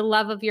find the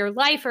love of your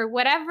life, or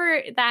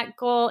whatever that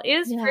goal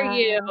is for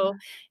you,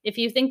 if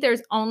you think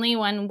there's only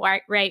one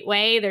right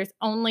way, there's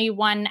only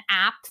one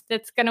app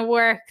that's going to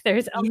work,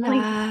 there's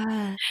only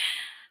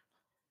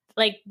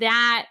like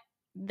that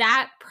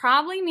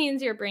probably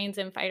means your brain's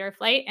in fight or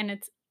flight, and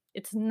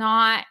it's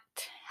not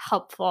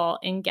helpful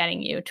in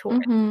getting you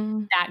towards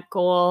that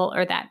goal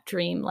or that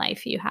dream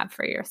life you have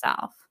for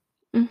yourself.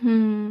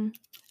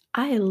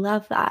 I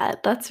love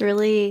that. That's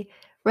really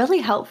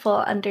helpful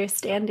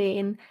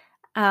understanding.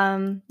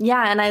 And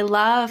I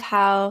love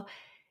how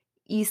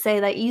you say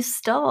that you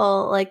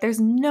still, like, there's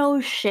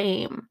no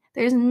shame.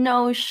 There's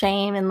no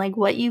shame in like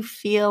what you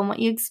feel and what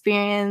you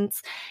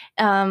experience.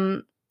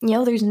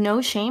 There's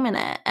no shame in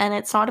it. And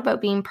it's not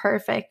about being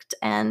perfect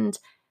and,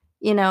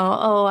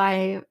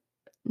 I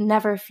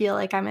never feel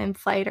like I'm in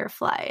flight or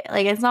flight.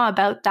 Like, it's not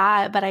about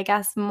that, but I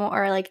guess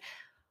more like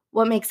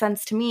what makes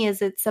sense to me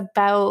is it's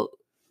about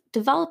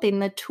developing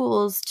the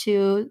tools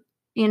to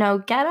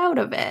get out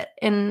of it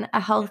in a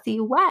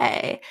healthy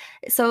way.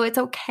 So it's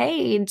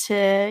okay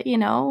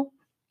to,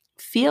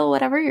 feel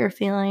whatever you're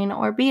feeling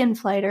or be in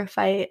flight or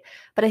fight.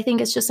 But I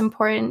think it's just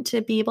important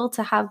to be able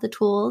to have the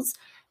tools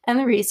and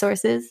the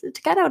resources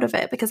to get out of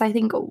it, because I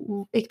think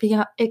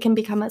it can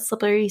become a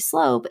slippery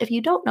slope if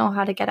you don't know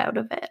how to get out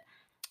of it.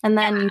 And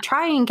then you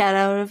try and get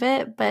out of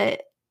it,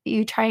 but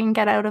you try and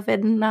get out of it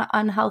in an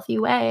unhealthy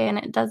way, and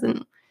it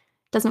doesn't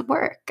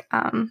work.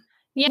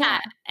 Yeah.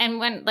 And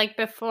when, like,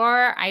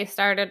 before I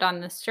started on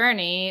this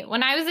journey,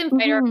 when I was in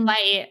fight or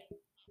flight,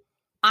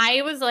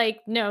 I was like,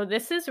 no,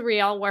 this is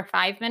real. We're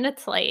 5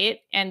 minutes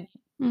late. And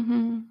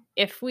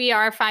if we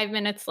are 5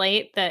 minutes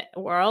late, the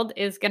world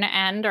is going to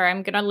end, or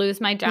I'm going to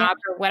lose my job,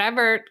 or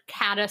whatever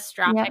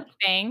catastrophic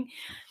thing.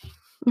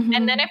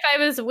 And then if I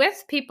was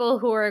with people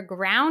who are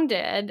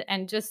grounded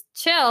and just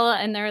chill,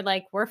 and they're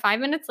like, we're 5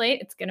 minutes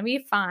late, it's going to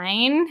be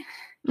fine.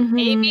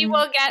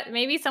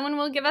 Maybe someone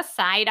will give a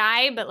side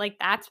eye, but like,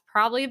 that's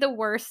probably the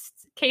worst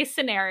case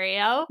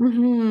scenario.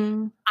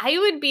 I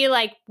would be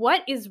like,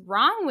 what is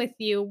wrong with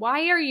you?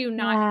 Why are you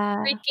not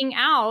freaking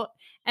out?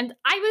 And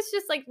I was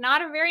just like,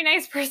 not a very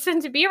nice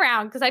person to be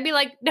around, because I'd be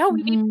like, no,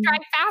 we need to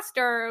drive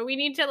faster. We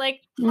need to like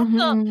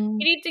hustle.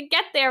 We need to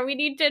get there. We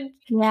need to,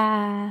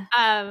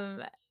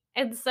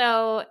 and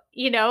so,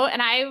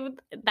 and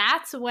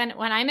that's when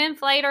I'm in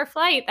flight or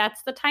flight,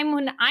 that's the time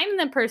when I'm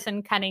the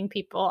person cutting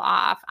people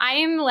off.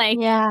 I'm like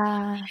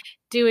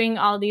doing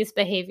all these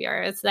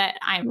behaviors that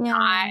I'm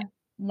not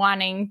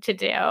wanting to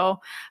do.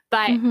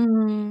 But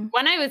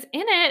when I was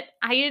in it,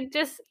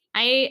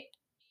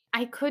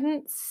 I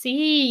couldn't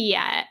see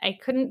yet. I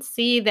couldn't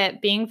see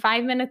that being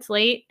 5 minutes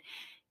late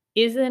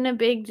isn't a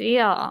big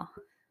deal.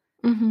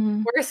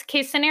 Worst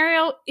case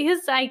scenario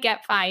is I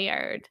get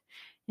fired.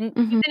 And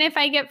even if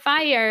I get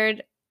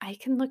fired, I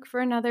can look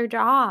for another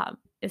job.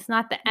 It's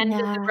not the end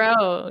of the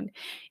road.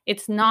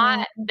 It's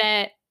not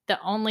that the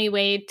only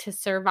way to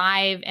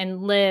survive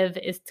and live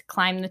is to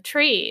climb the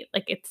tree.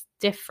 Like, it's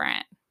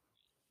different.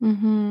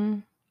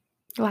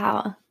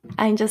 Wow.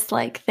 I'm just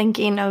like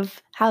thinking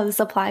of how this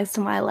applies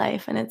to my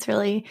life, and it's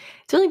really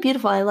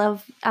beautiful. I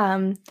love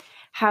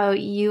how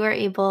you are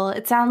able,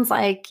 it sounds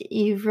like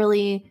you've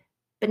really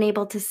been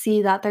able to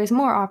see that there's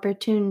more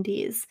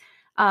opportunities.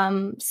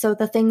 So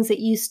the things that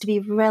used to be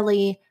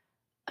really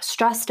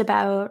stressed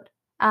about,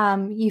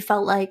 you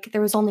felt like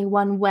there was only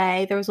one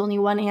way, there was only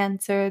one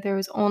answer, there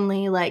was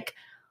only like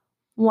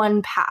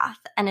one path,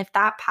 and if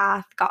that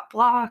path got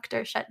blocked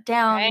or shut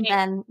down,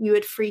 then you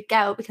would freak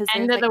out because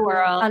end of the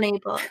world,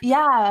 unable.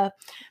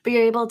 But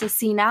you're able to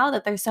see now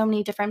that there's so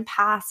many different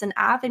paths and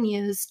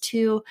avenues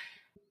to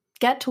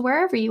get to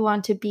wherever you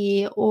want to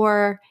be,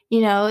 or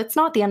it's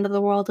not the end of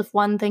the world if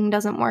one thing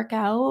doesn't work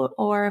out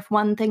or if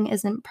one thing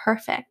isn't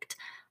perfect.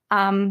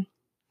 And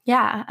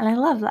I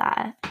love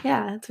that.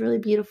 It's really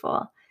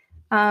beautiful.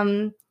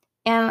 And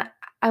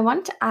I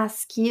want to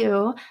ask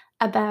you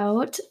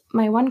about,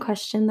 my one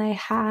question that I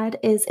had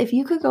is, if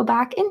you could go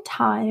back in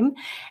time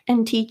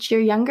and teach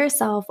your younger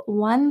self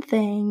one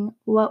thing,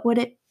 what would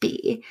it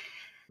be?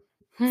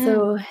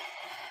 So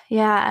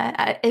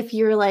if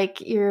you're like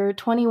your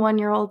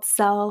 21-year-old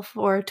self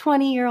or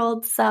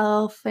 20-year-old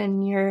self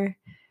and you're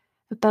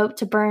about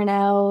to burn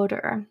out,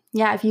 or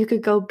if you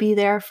could go be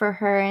there for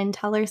her and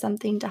tell her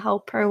something to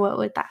help her, what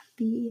would that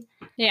be?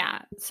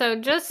 So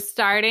just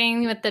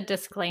starting with the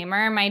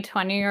disclaimer, my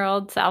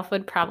 20-year-old self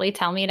would probably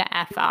tell me to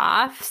F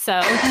off. So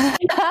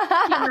you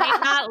might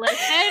not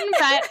listen,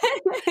 but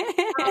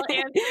I'll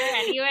answer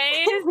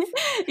anyways.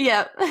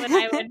 What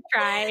I would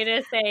try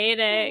to say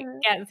to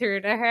get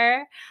through to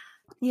her.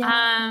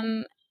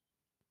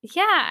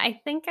 I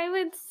think I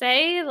would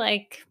say,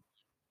 like,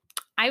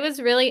 I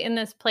was really in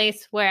this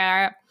place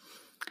where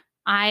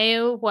I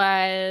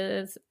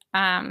was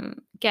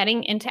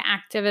getting into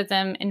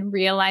activism and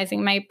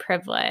realizing my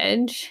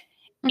privilege.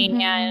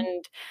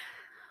 And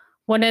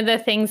one of the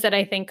things that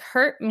I think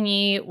hurt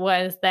me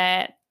was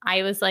that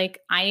I was like,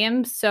 I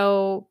am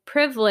so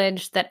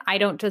privileged that I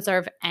don't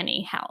deserve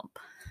any help,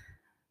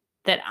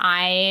 that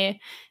I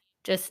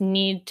just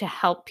need to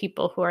help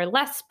people who are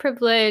less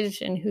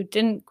privileged and who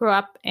didn't grow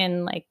up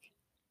in, like,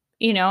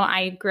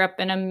 I grew up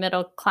in a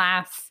middle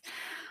class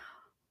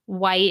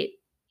white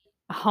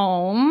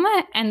home.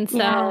 And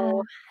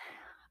so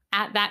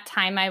at that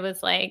time I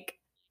was like,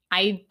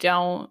 I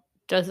don't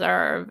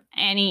deserve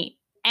any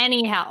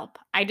help.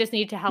 I just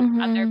need to help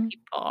other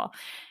people.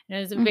 And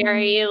it was a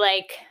very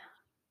like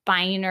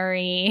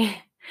binary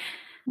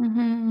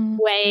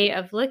way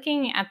of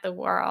looking at the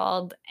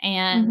world.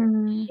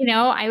 And,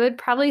 I would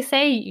probably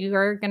say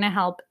you're going to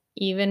help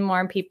even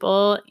more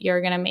people.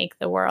 You're going to make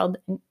the world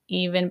an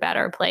even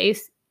better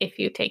place if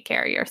you take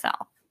care of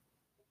yourself.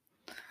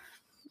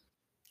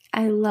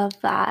 I love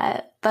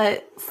that.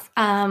 But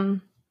my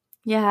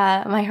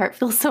heart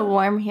feels so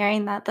warm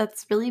hearing that.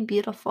 That's really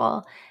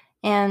beautiful.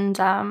 And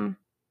I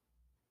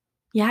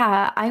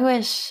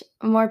wish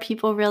more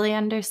people really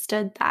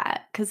understood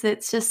that, because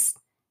it's just,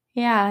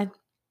 that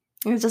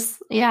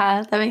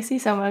makes me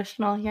so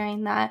emotional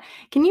hearing that.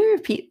 Can you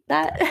repeat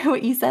that,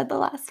 what you said the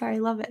last part? I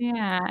love it.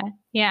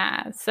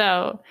 Yeah.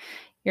 So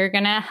you're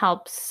going to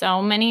help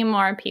so many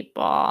more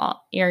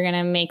people. You're going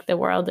to make the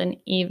world an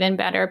even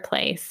better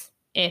place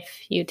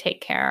if you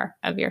take care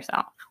of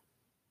yourself.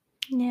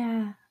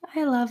 Yeah,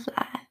 I love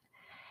that.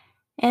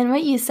 And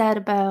what you said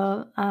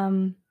about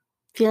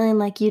feeling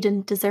like you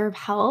didn't deserve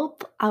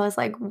help, I was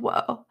like,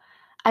 whoa.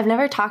 I've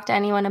never talked to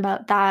anyone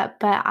about that,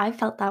 but I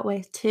felt that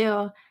way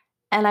too.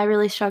 And I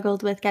really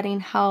struggled with getting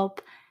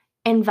help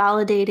and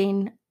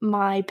validating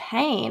my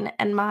pain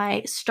and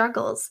my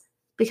struggles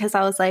because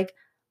I was like,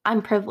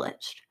 I'm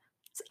privileged.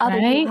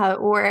 Other people Right. have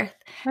it worth.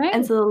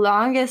 And Right. so the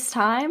longest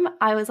time,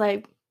 I was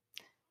like,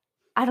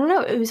 I don't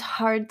know, it was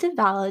hard to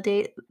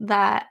validate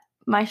that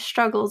my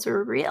struggles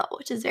were real,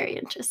 which is very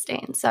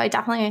interesting. So I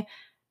definitely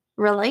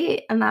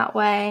relate in that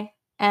way.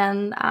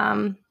 And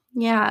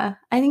yeah,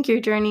 I think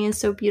your journey is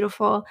so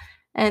beautiful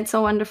and it's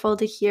so wonderful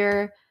to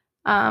hear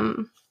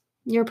um,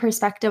 your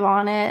perspective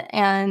on it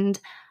and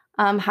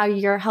how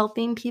you're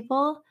helping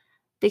people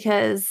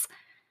because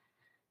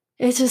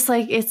it's just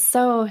like it's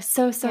so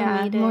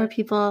needed. More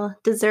people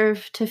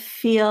deserve to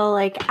feel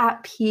like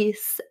at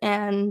peace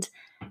and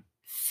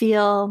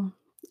feel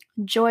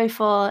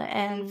joyful.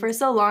 And for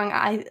so long,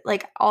 I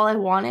like all I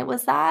wanted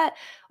was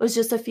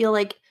just to feel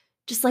like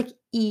just like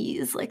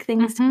ease, like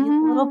things to be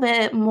a little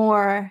bit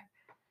more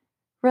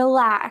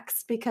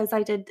relaxed because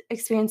I did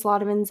experience a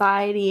lot of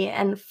anxiety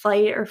and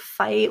flight or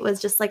fight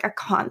was just like a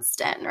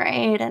constant,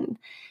 right? And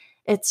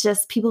it's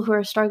just people who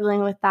are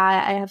struggling with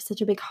that, I have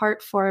such a big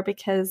heart for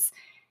because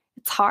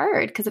it's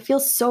hard because it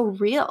feels so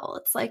real.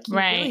 It's like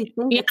you really Right.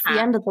 think it's the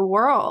Yeah. end of the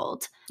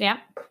world. Yeah.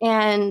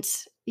 And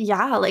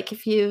yeah, like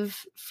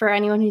if for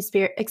anyone who's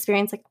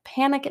experienced like a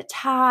panic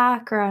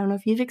attack, or I don't know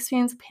if you've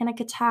experienced a panic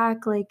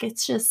attack, like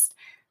it's just,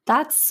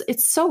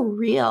 it's so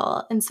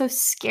real and so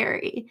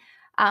scary.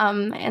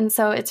 And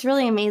so it's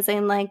really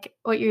amazing, like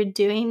what you're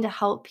doing to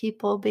help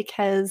people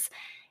because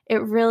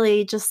it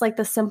really just like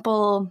the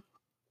simple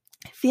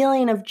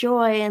feeling of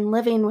joy and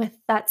living with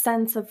that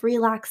sense of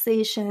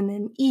relaxation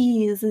and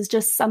ease is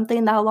just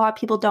something that a lot of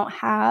people don't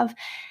have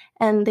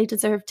and they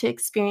deserve to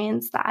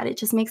experience that. It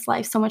just makes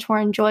life so much more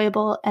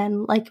enjoyable.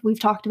 And like we've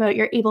talked about,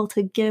 you're able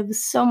to give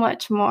so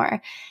much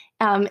more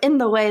in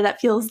the way that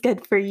feels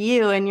good for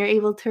you and you're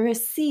able to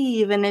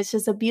receive. And it's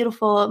just a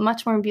beautiful,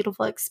 much more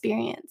beautiful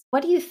experience.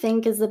 What do you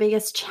think is the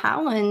biggest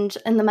challenge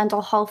in the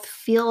mental health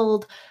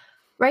field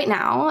right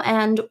now?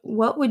 And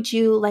what would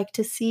you like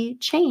to see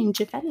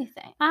change, if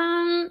anything?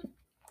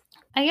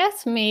 I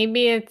guess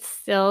maybe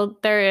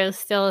there is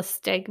still a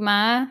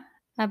stigma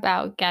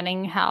about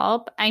getting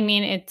help. I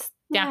mean, it's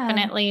Yeah.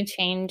 definitely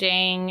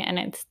changing and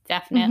it's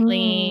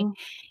definitely Mm-hmm.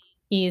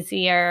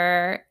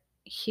 easier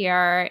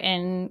here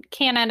in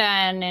Canada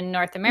and in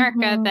North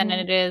America than Mm-hmm.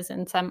 it is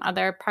in some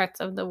other parts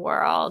of the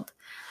world.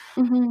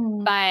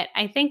 Mm-hmm. But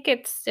I think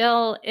it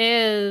still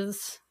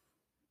is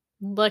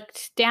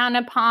looked down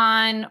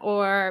upon,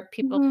 or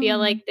people feel Mm-hmm.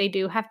 like they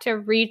do have to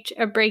reach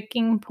a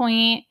breaking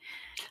point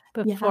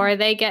Yeah. before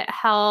they get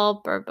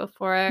help or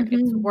before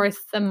it's Mm-hmm.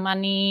 worth the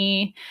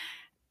money.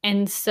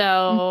 And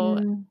so,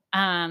 Mm-hmm.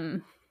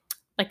 um,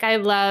 like, I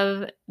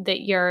love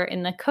that you're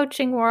in the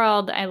coaching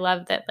world. I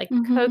love that, like,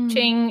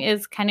 Mm-hmm. coaching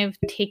is kind of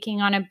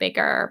taking on a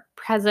bigger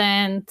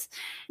presence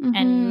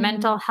and Mm-hmm.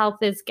 mental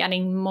health is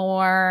getting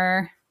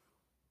more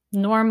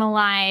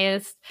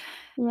normalized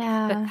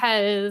Yeah.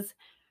 because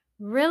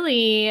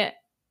really,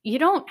 you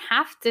don't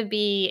have to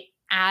be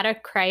at a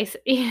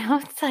crisis.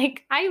 It's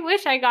like, I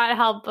wish I got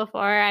help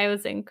before I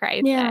was in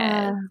crisis.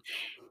 Yeah.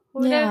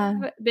 Would have Yeah.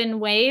 been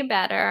way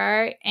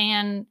better.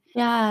 And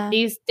Yeah.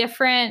 these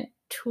different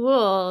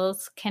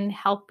tools can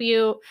help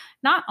you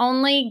not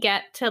only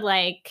get to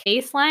like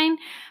baseline,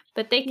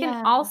 but they can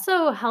Yeah.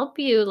 also help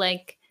you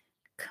like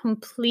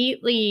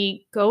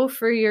completely go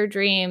for your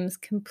dreams,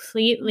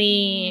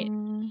 completely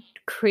Mm-hmm.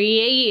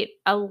 create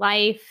a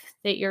life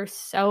that you're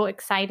so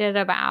excited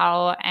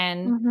about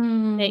and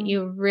that Mm-hmm.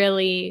 you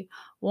really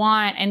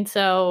want. And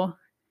so,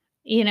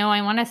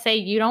 I want to say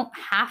you don't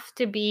have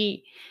to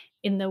be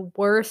in the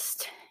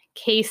worst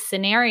case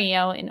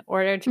scenario in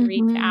order to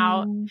reach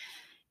out Mm-hmm.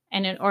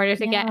 and in order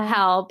to get Yeah.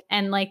 help.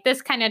 And like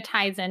this kind of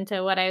ties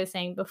into what I was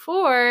saying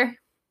before.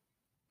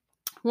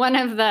 One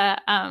of the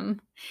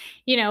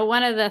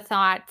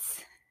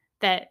thoughts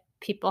that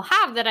people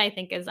have that I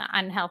think is an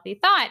unhealthy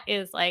thought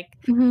is like,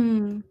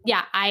 Mm-hmm.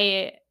 yeah,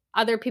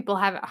 other people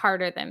have it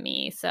harder than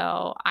me,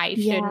 so I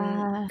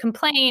shouldn't Yeah.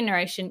 complain or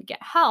I shouldn't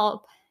get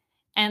help.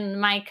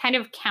 And my kind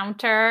of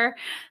counter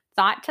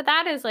thought to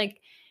that is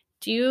like,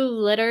 do you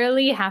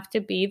literally have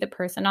to be the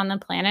person on the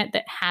planet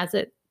that has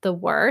it the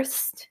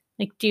worst?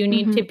 Like, do you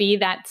need Mm-hmm. to be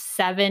that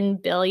 7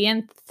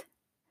 billionth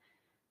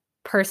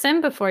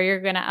person before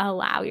you're going to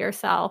allow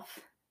yourself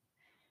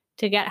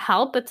to get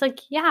help? It's like,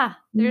 yeah,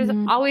 there's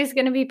Mm-hmm. always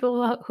going to be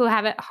people who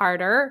have it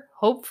harder.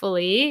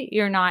 Hopefully,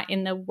 you're not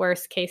in the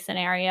worst case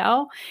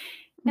scenario.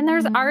 And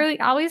there's Mm-hmm.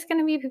 always going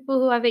to be people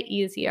who have it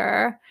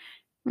easier.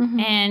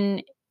 Mm-hmm.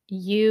 And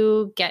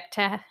you get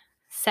to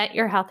set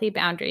your healthy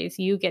boundaries.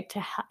 You get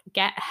to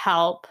get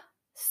help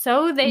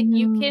so that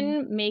you Mm-hmm.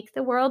 can make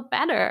the world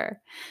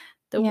better.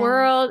 The Yeah.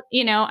 world,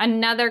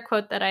 another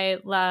quote that I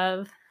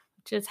love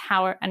which is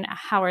a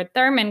Howard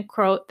Thurman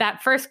quote.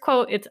 That first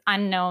quote, it's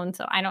unknown.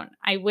 So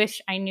I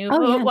wish I knew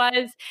who it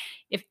was.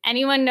 If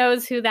anyone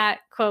knows who that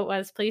quote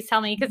was, please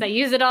tell me, because I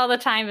use it all the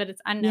time, but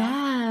it's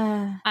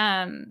unknown.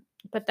 Yeah.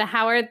 But the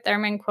Howard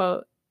Thurman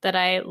quote that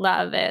I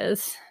love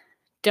is,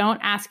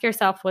 don't ask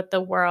yourself what the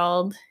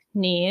world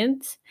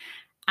needs.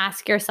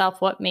 Ask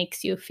yourself what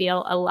makes you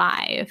feel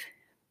alive,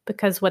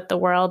 because what the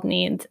world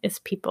needs is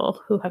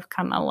people who have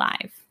come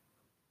alive.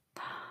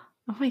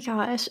 Oh my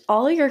gosh,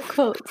 all your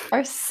quotes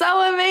are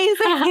so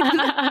amazing.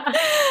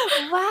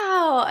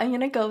 Wow. I'm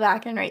going to go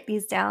back and write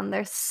these down.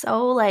 They're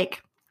so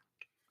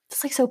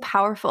just so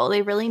powerful.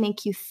 They really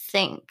make you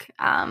think.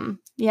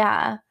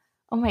 Yeah.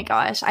 Oh my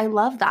gosh, I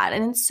love that.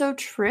 And it's so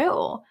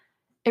true.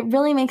 It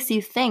really makes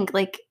you think,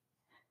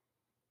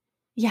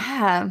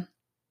 yeah,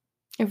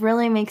 it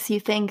really makes you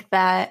think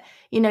that,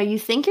 you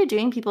think you're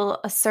doing people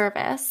a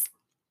service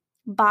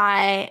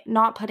by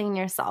not putting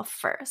yourself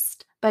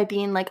first, by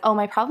being like, oh,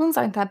 my problems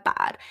aren't that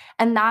bad.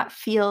 And that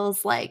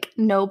feels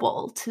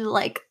noble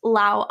to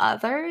allow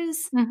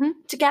others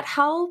to get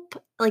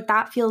help.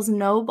 That feels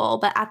noble.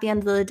 But at the end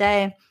of the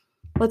day,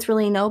 what's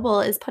really noble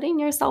is putting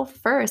yourself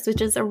first,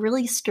 which is a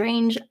really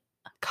strange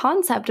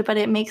concept, but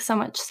it makes so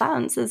much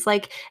sense. It's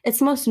it's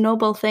the most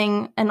noble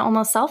thing and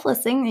almost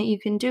selfless thing that you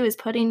can do is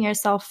putting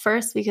yourself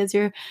first, because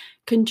you're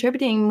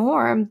contributing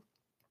more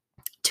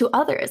to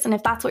others. And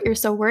if that's what you're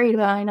so worried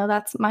about, I know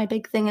that's my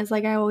big thing, is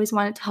I always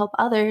wanted to help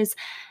others.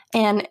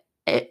 And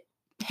it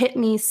hit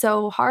me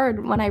so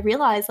hard when I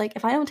realized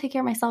if I don't take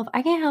care of myself,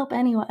 I can't help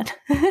anyone.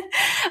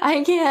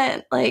 I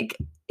can't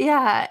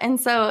yeah. And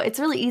so it's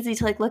really easy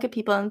to look at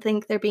people and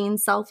think they're being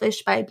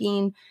selfish by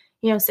being,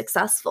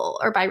 successful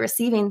or by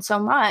receiving so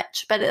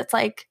much. But it's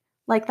like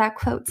that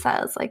quote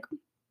says,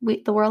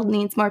 the world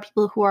needs more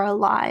people who are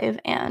alive.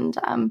 And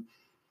and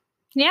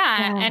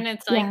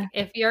it's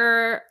if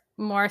you're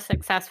more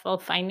successful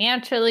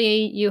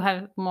financially, you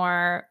have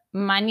more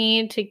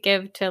money to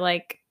give to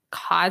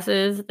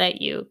causes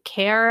that you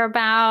care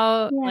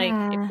about.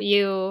 If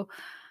you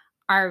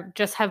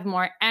just have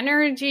more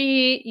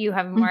energy, you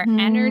have more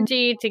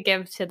energy to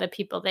give to the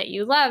people that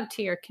you love,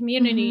 to your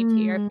community, to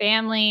your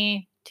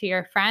family, to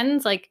your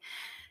friends.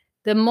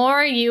 The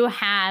more you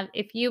have,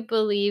 if you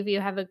believe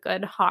you have a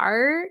good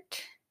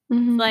heart,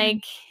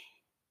 the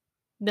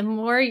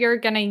more you're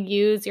going to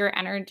use your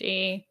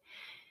energy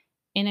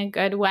in a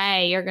good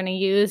way. You're going to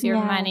use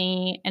your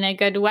money in a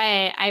good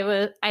way. I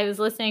was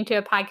listening to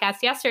a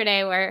podcast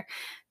yesterday where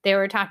they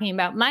were talking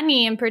about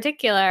money in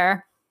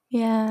particular.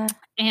 Yeah.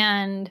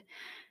 And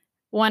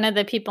one of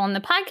the people in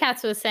the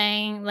podcast was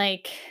saying,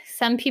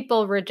 some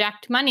people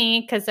reject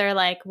money because they're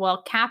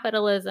well,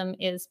 capitalism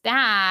is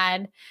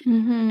bad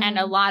and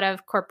a lot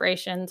of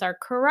corporations are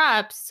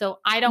corrupt. So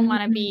I don't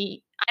want to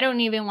I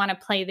don't even want to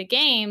play the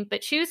game.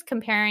 But she was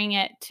comparing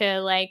it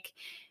to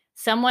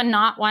someone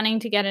not wanting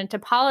to get into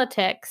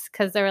politics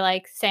because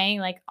they're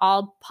saying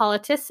all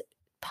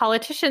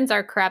politicians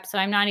are corrupt. So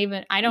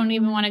I don't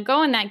even want to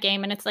go in that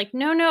game. And it's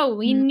no,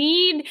 we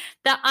need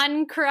the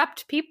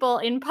uncorrupt people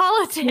in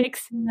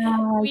politics.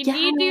 We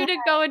need you to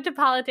go into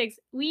politics.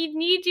 We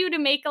need you to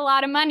make a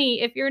lot of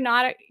money. If you're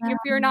not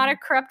a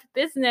corrupt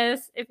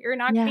business, if you're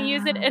not going to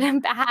use it in a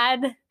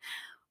bad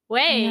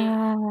way,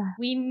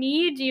 we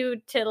need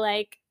you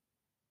to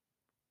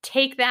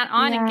take that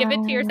on and give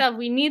it to yourself.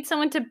 We need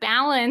someone to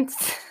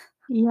balance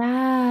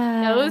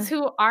those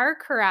who are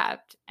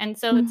corrupt. And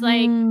so it's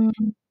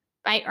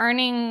by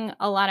earning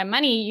a lot of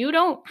money, you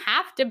don't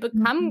have to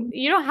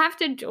you don't have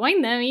to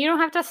join them. You don't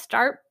have to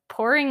start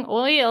pouring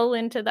oil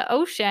into the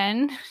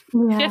ocean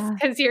just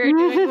because you're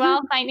doing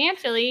well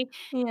financially.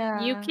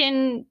 You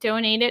can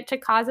donate it to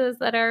causes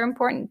that are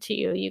important to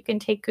you. You can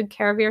take good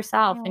care of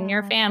yourself and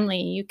your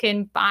family. You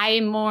can buy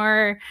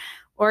more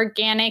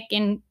organic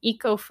and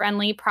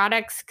eco-friendly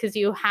products because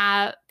you're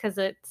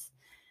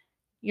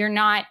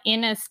not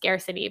in a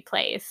scarcity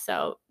place.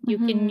 So you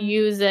can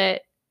use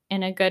it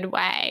in a good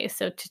way.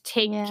 So to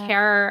take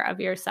care of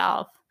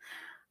yourself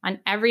on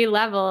every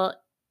level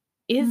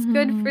is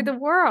good for the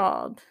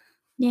world.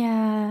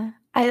 Yeah.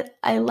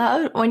 I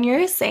love when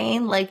you're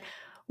saying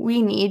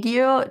we need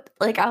you.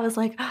 I was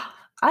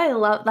I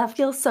love that.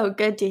 Feels so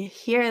good to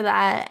hear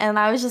that. And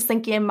I was just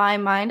thinking in my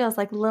mind, I was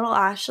little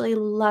Ashley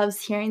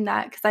loves hearing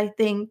that, because I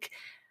think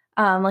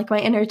my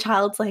inner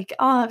child's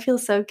oh, it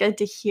feels so good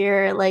to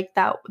hear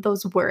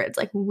those words,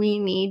 we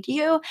need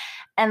you.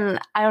 And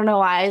I don't know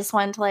why, I just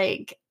wanted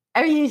to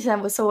everything you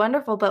said was so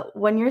wonderful. But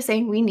when you're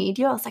saying we need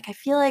you, I was I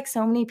feel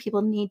so many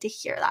people need to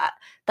hear that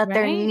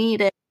they're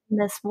needed in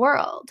this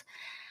world.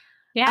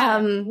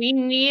 Yeah. We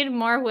need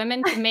more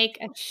women to make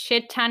a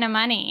shit ton of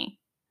money.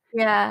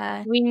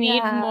 Yeah. We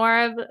need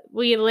more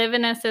we live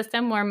in a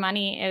system where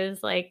money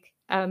is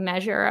a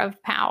measure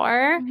of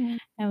power,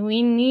 and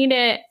we need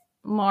it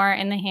more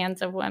in the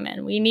hands of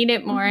women. We need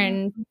it more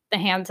in the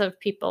hands of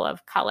people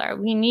of color.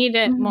 We need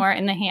it more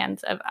in the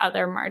hands of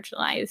other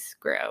marginalized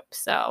groups.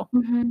 So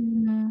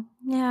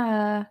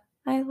yeah,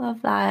 I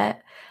love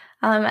that.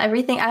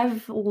 Everything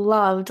I've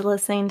loved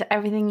listening to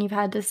everything you've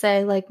had to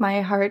say. Like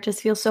my heart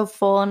just feels so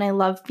full and I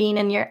love being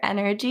in your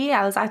energy.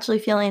 I was actually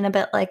feeling a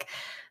bit like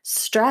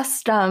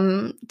stressed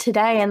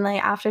today, and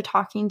like after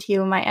talking to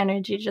you, my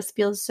energy just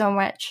feels so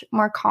much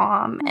more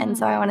calm. And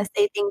so I want to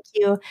say thank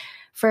you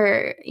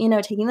for,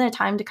 taking the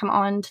time to come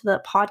on to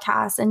the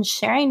podcast and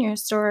sharing your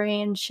story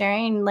and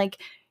sharing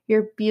like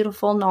your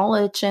beautiful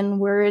knowledge and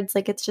words.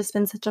 Like it's just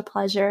been such a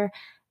pleasure.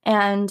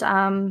 And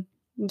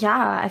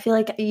yeah, I feel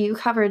like you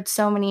covered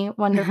so many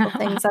wonderful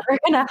things that are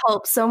going to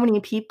help so many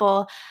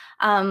people.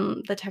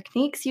 The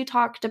techniques you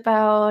talked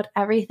about,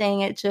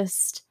 everything, it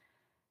just,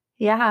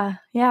 yeah,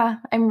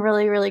 I'm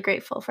really, really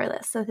grateful for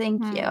this. So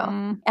thank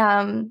you.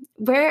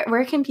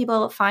 Where can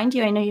people find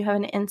you? I know you have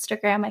an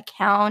Instagram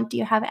account. Do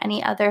you have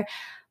any other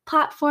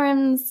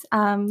platforms?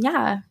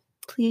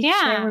 Please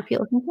share where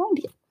people can find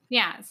you.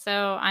 Yeah.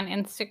 So on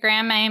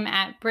Instagram, I'm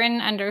at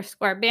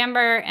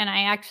Bryn_Bamber. And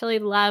I actually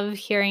love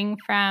hearing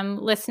from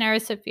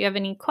listeners. So if you have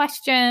any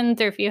questions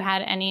or if you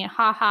had any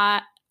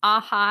ahas,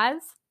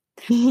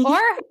 or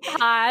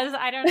ahas,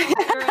 I don't know if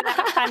they were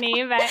that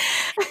funny, but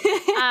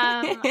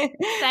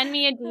send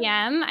me a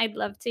DM. I'd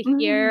love to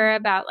hear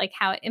about like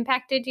how it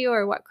impacted you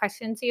or what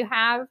questions you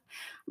have.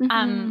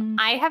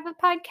 I have a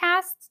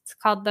podcast. It's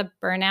called the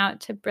Burnout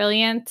to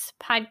Brilliance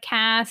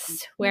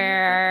podcast,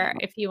 where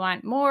if you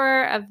want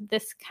more of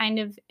this kind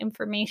of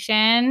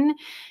information,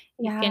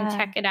 you can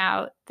check it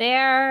out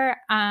there.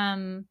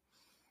 And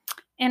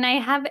I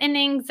have an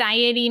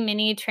anxiety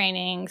mini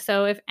training.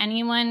 So if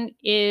anyone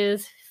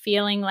is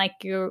feeling like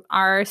you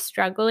are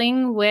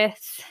struggling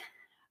with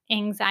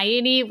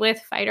anxiety with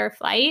fight or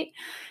flight,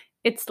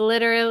 it's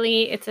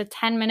a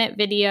 10-minute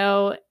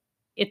video.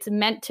 It's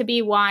meant to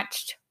be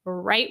watched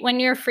right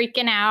when you're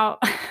freaking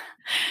out,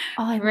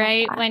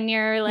 right when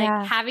you're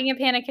like having a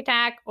panic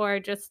attack or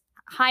just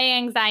high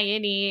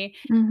anxiety.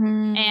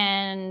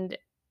 And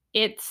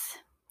it's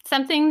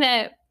something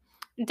that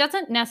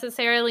doesn't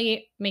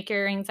necessarily make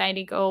your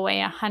anxiety go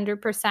away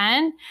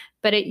 100%,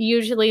 but it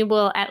usually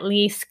will at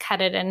least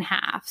cut it in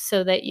half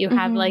so that you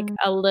have like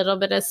a little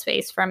bit of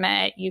space from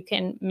it. You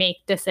can make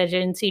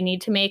decisions you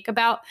need to make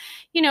about,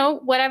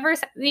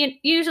 whatever's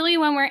usually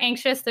when we're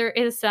anxious, there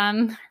is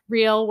some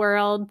real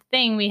world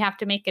thing we have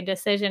to make a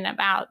decision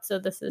about. So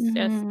this is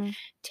just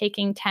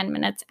taking 10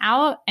 minutes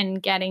out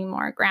and getting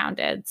more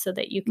grounded so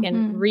that you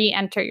can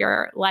re-enter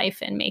your life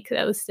and make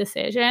those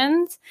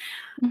decisions.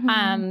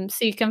 So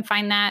you can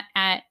find that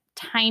at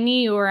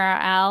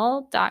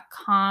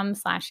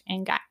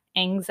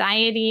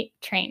tinyurl.com/anxiety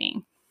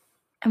training.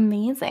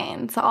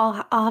 Amazing. So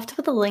I'll have to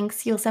put the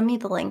links. You'll send me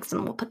the links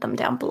and we'll put them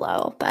down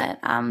below. But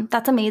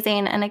that's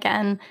amazing. And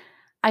again,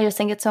 I just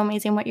think it's so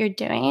amazing what you're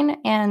doing.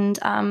 And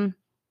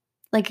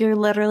like you're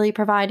literally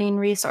providing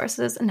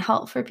resources and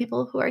help for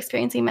people who are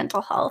experiencing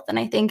mental health. And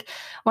I think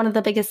one of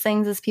the biggest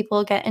things is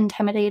people get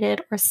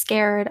intimidated or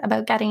scared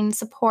about getting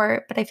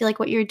support. But I feel like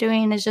what you're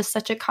doing is just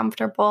such a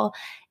comfortable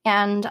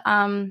and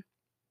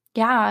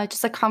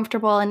just a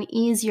comfortable and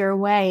easier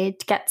way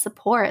to get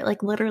support,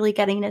 like literally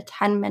getting a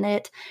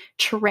 10-minute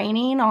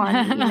training on,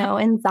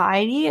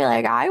 anxiety.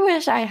 Like I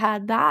wish I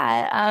had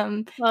that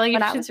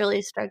when I was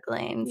really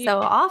struggling. So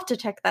I'll have to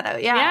check that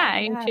out.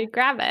 You should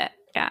grab it.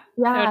 Yeah,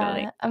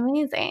 totally.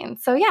 Amazing.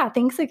 So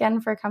thanks again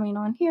for coming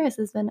on here. This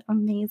has been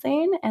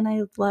amazing and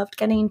I loved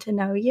getting to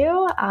know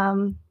you.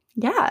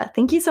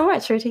 Thank you so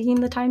much for taking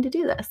the time to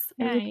do this.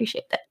 I really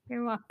appreciate it.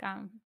 You're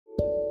welcome.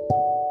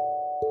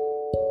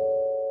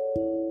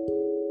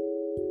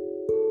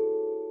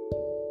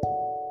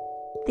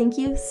 Thank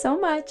you so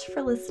much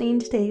for listening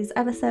to today's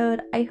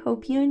episode. I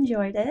hope you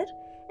enjoyed it.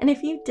 And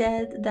if you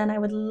did, then I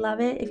would love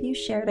it if you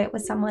shared it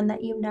with someone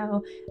that you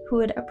know who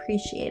would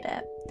appreciate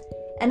it.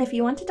 And if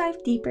you want to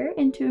dive deeper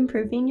into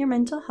improving your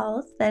mental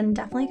health, then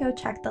definitely go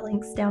check the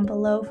links down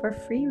below for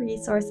free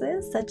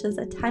resources such as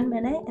a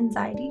 10-minute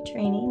anxiety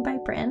training by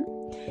Bryn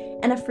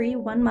and a free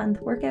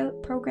 1-month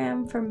workout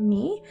program from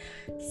me.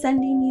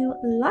 Sending you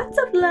lots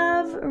of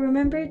love.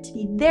 Remember to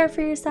be there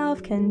for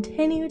yourself.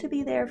 Continue to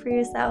be there for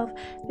yourself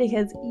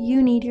because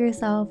you need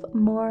yourself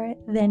more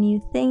than you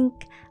think.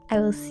 I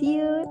will see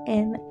you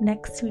in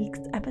next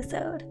week's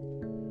episode.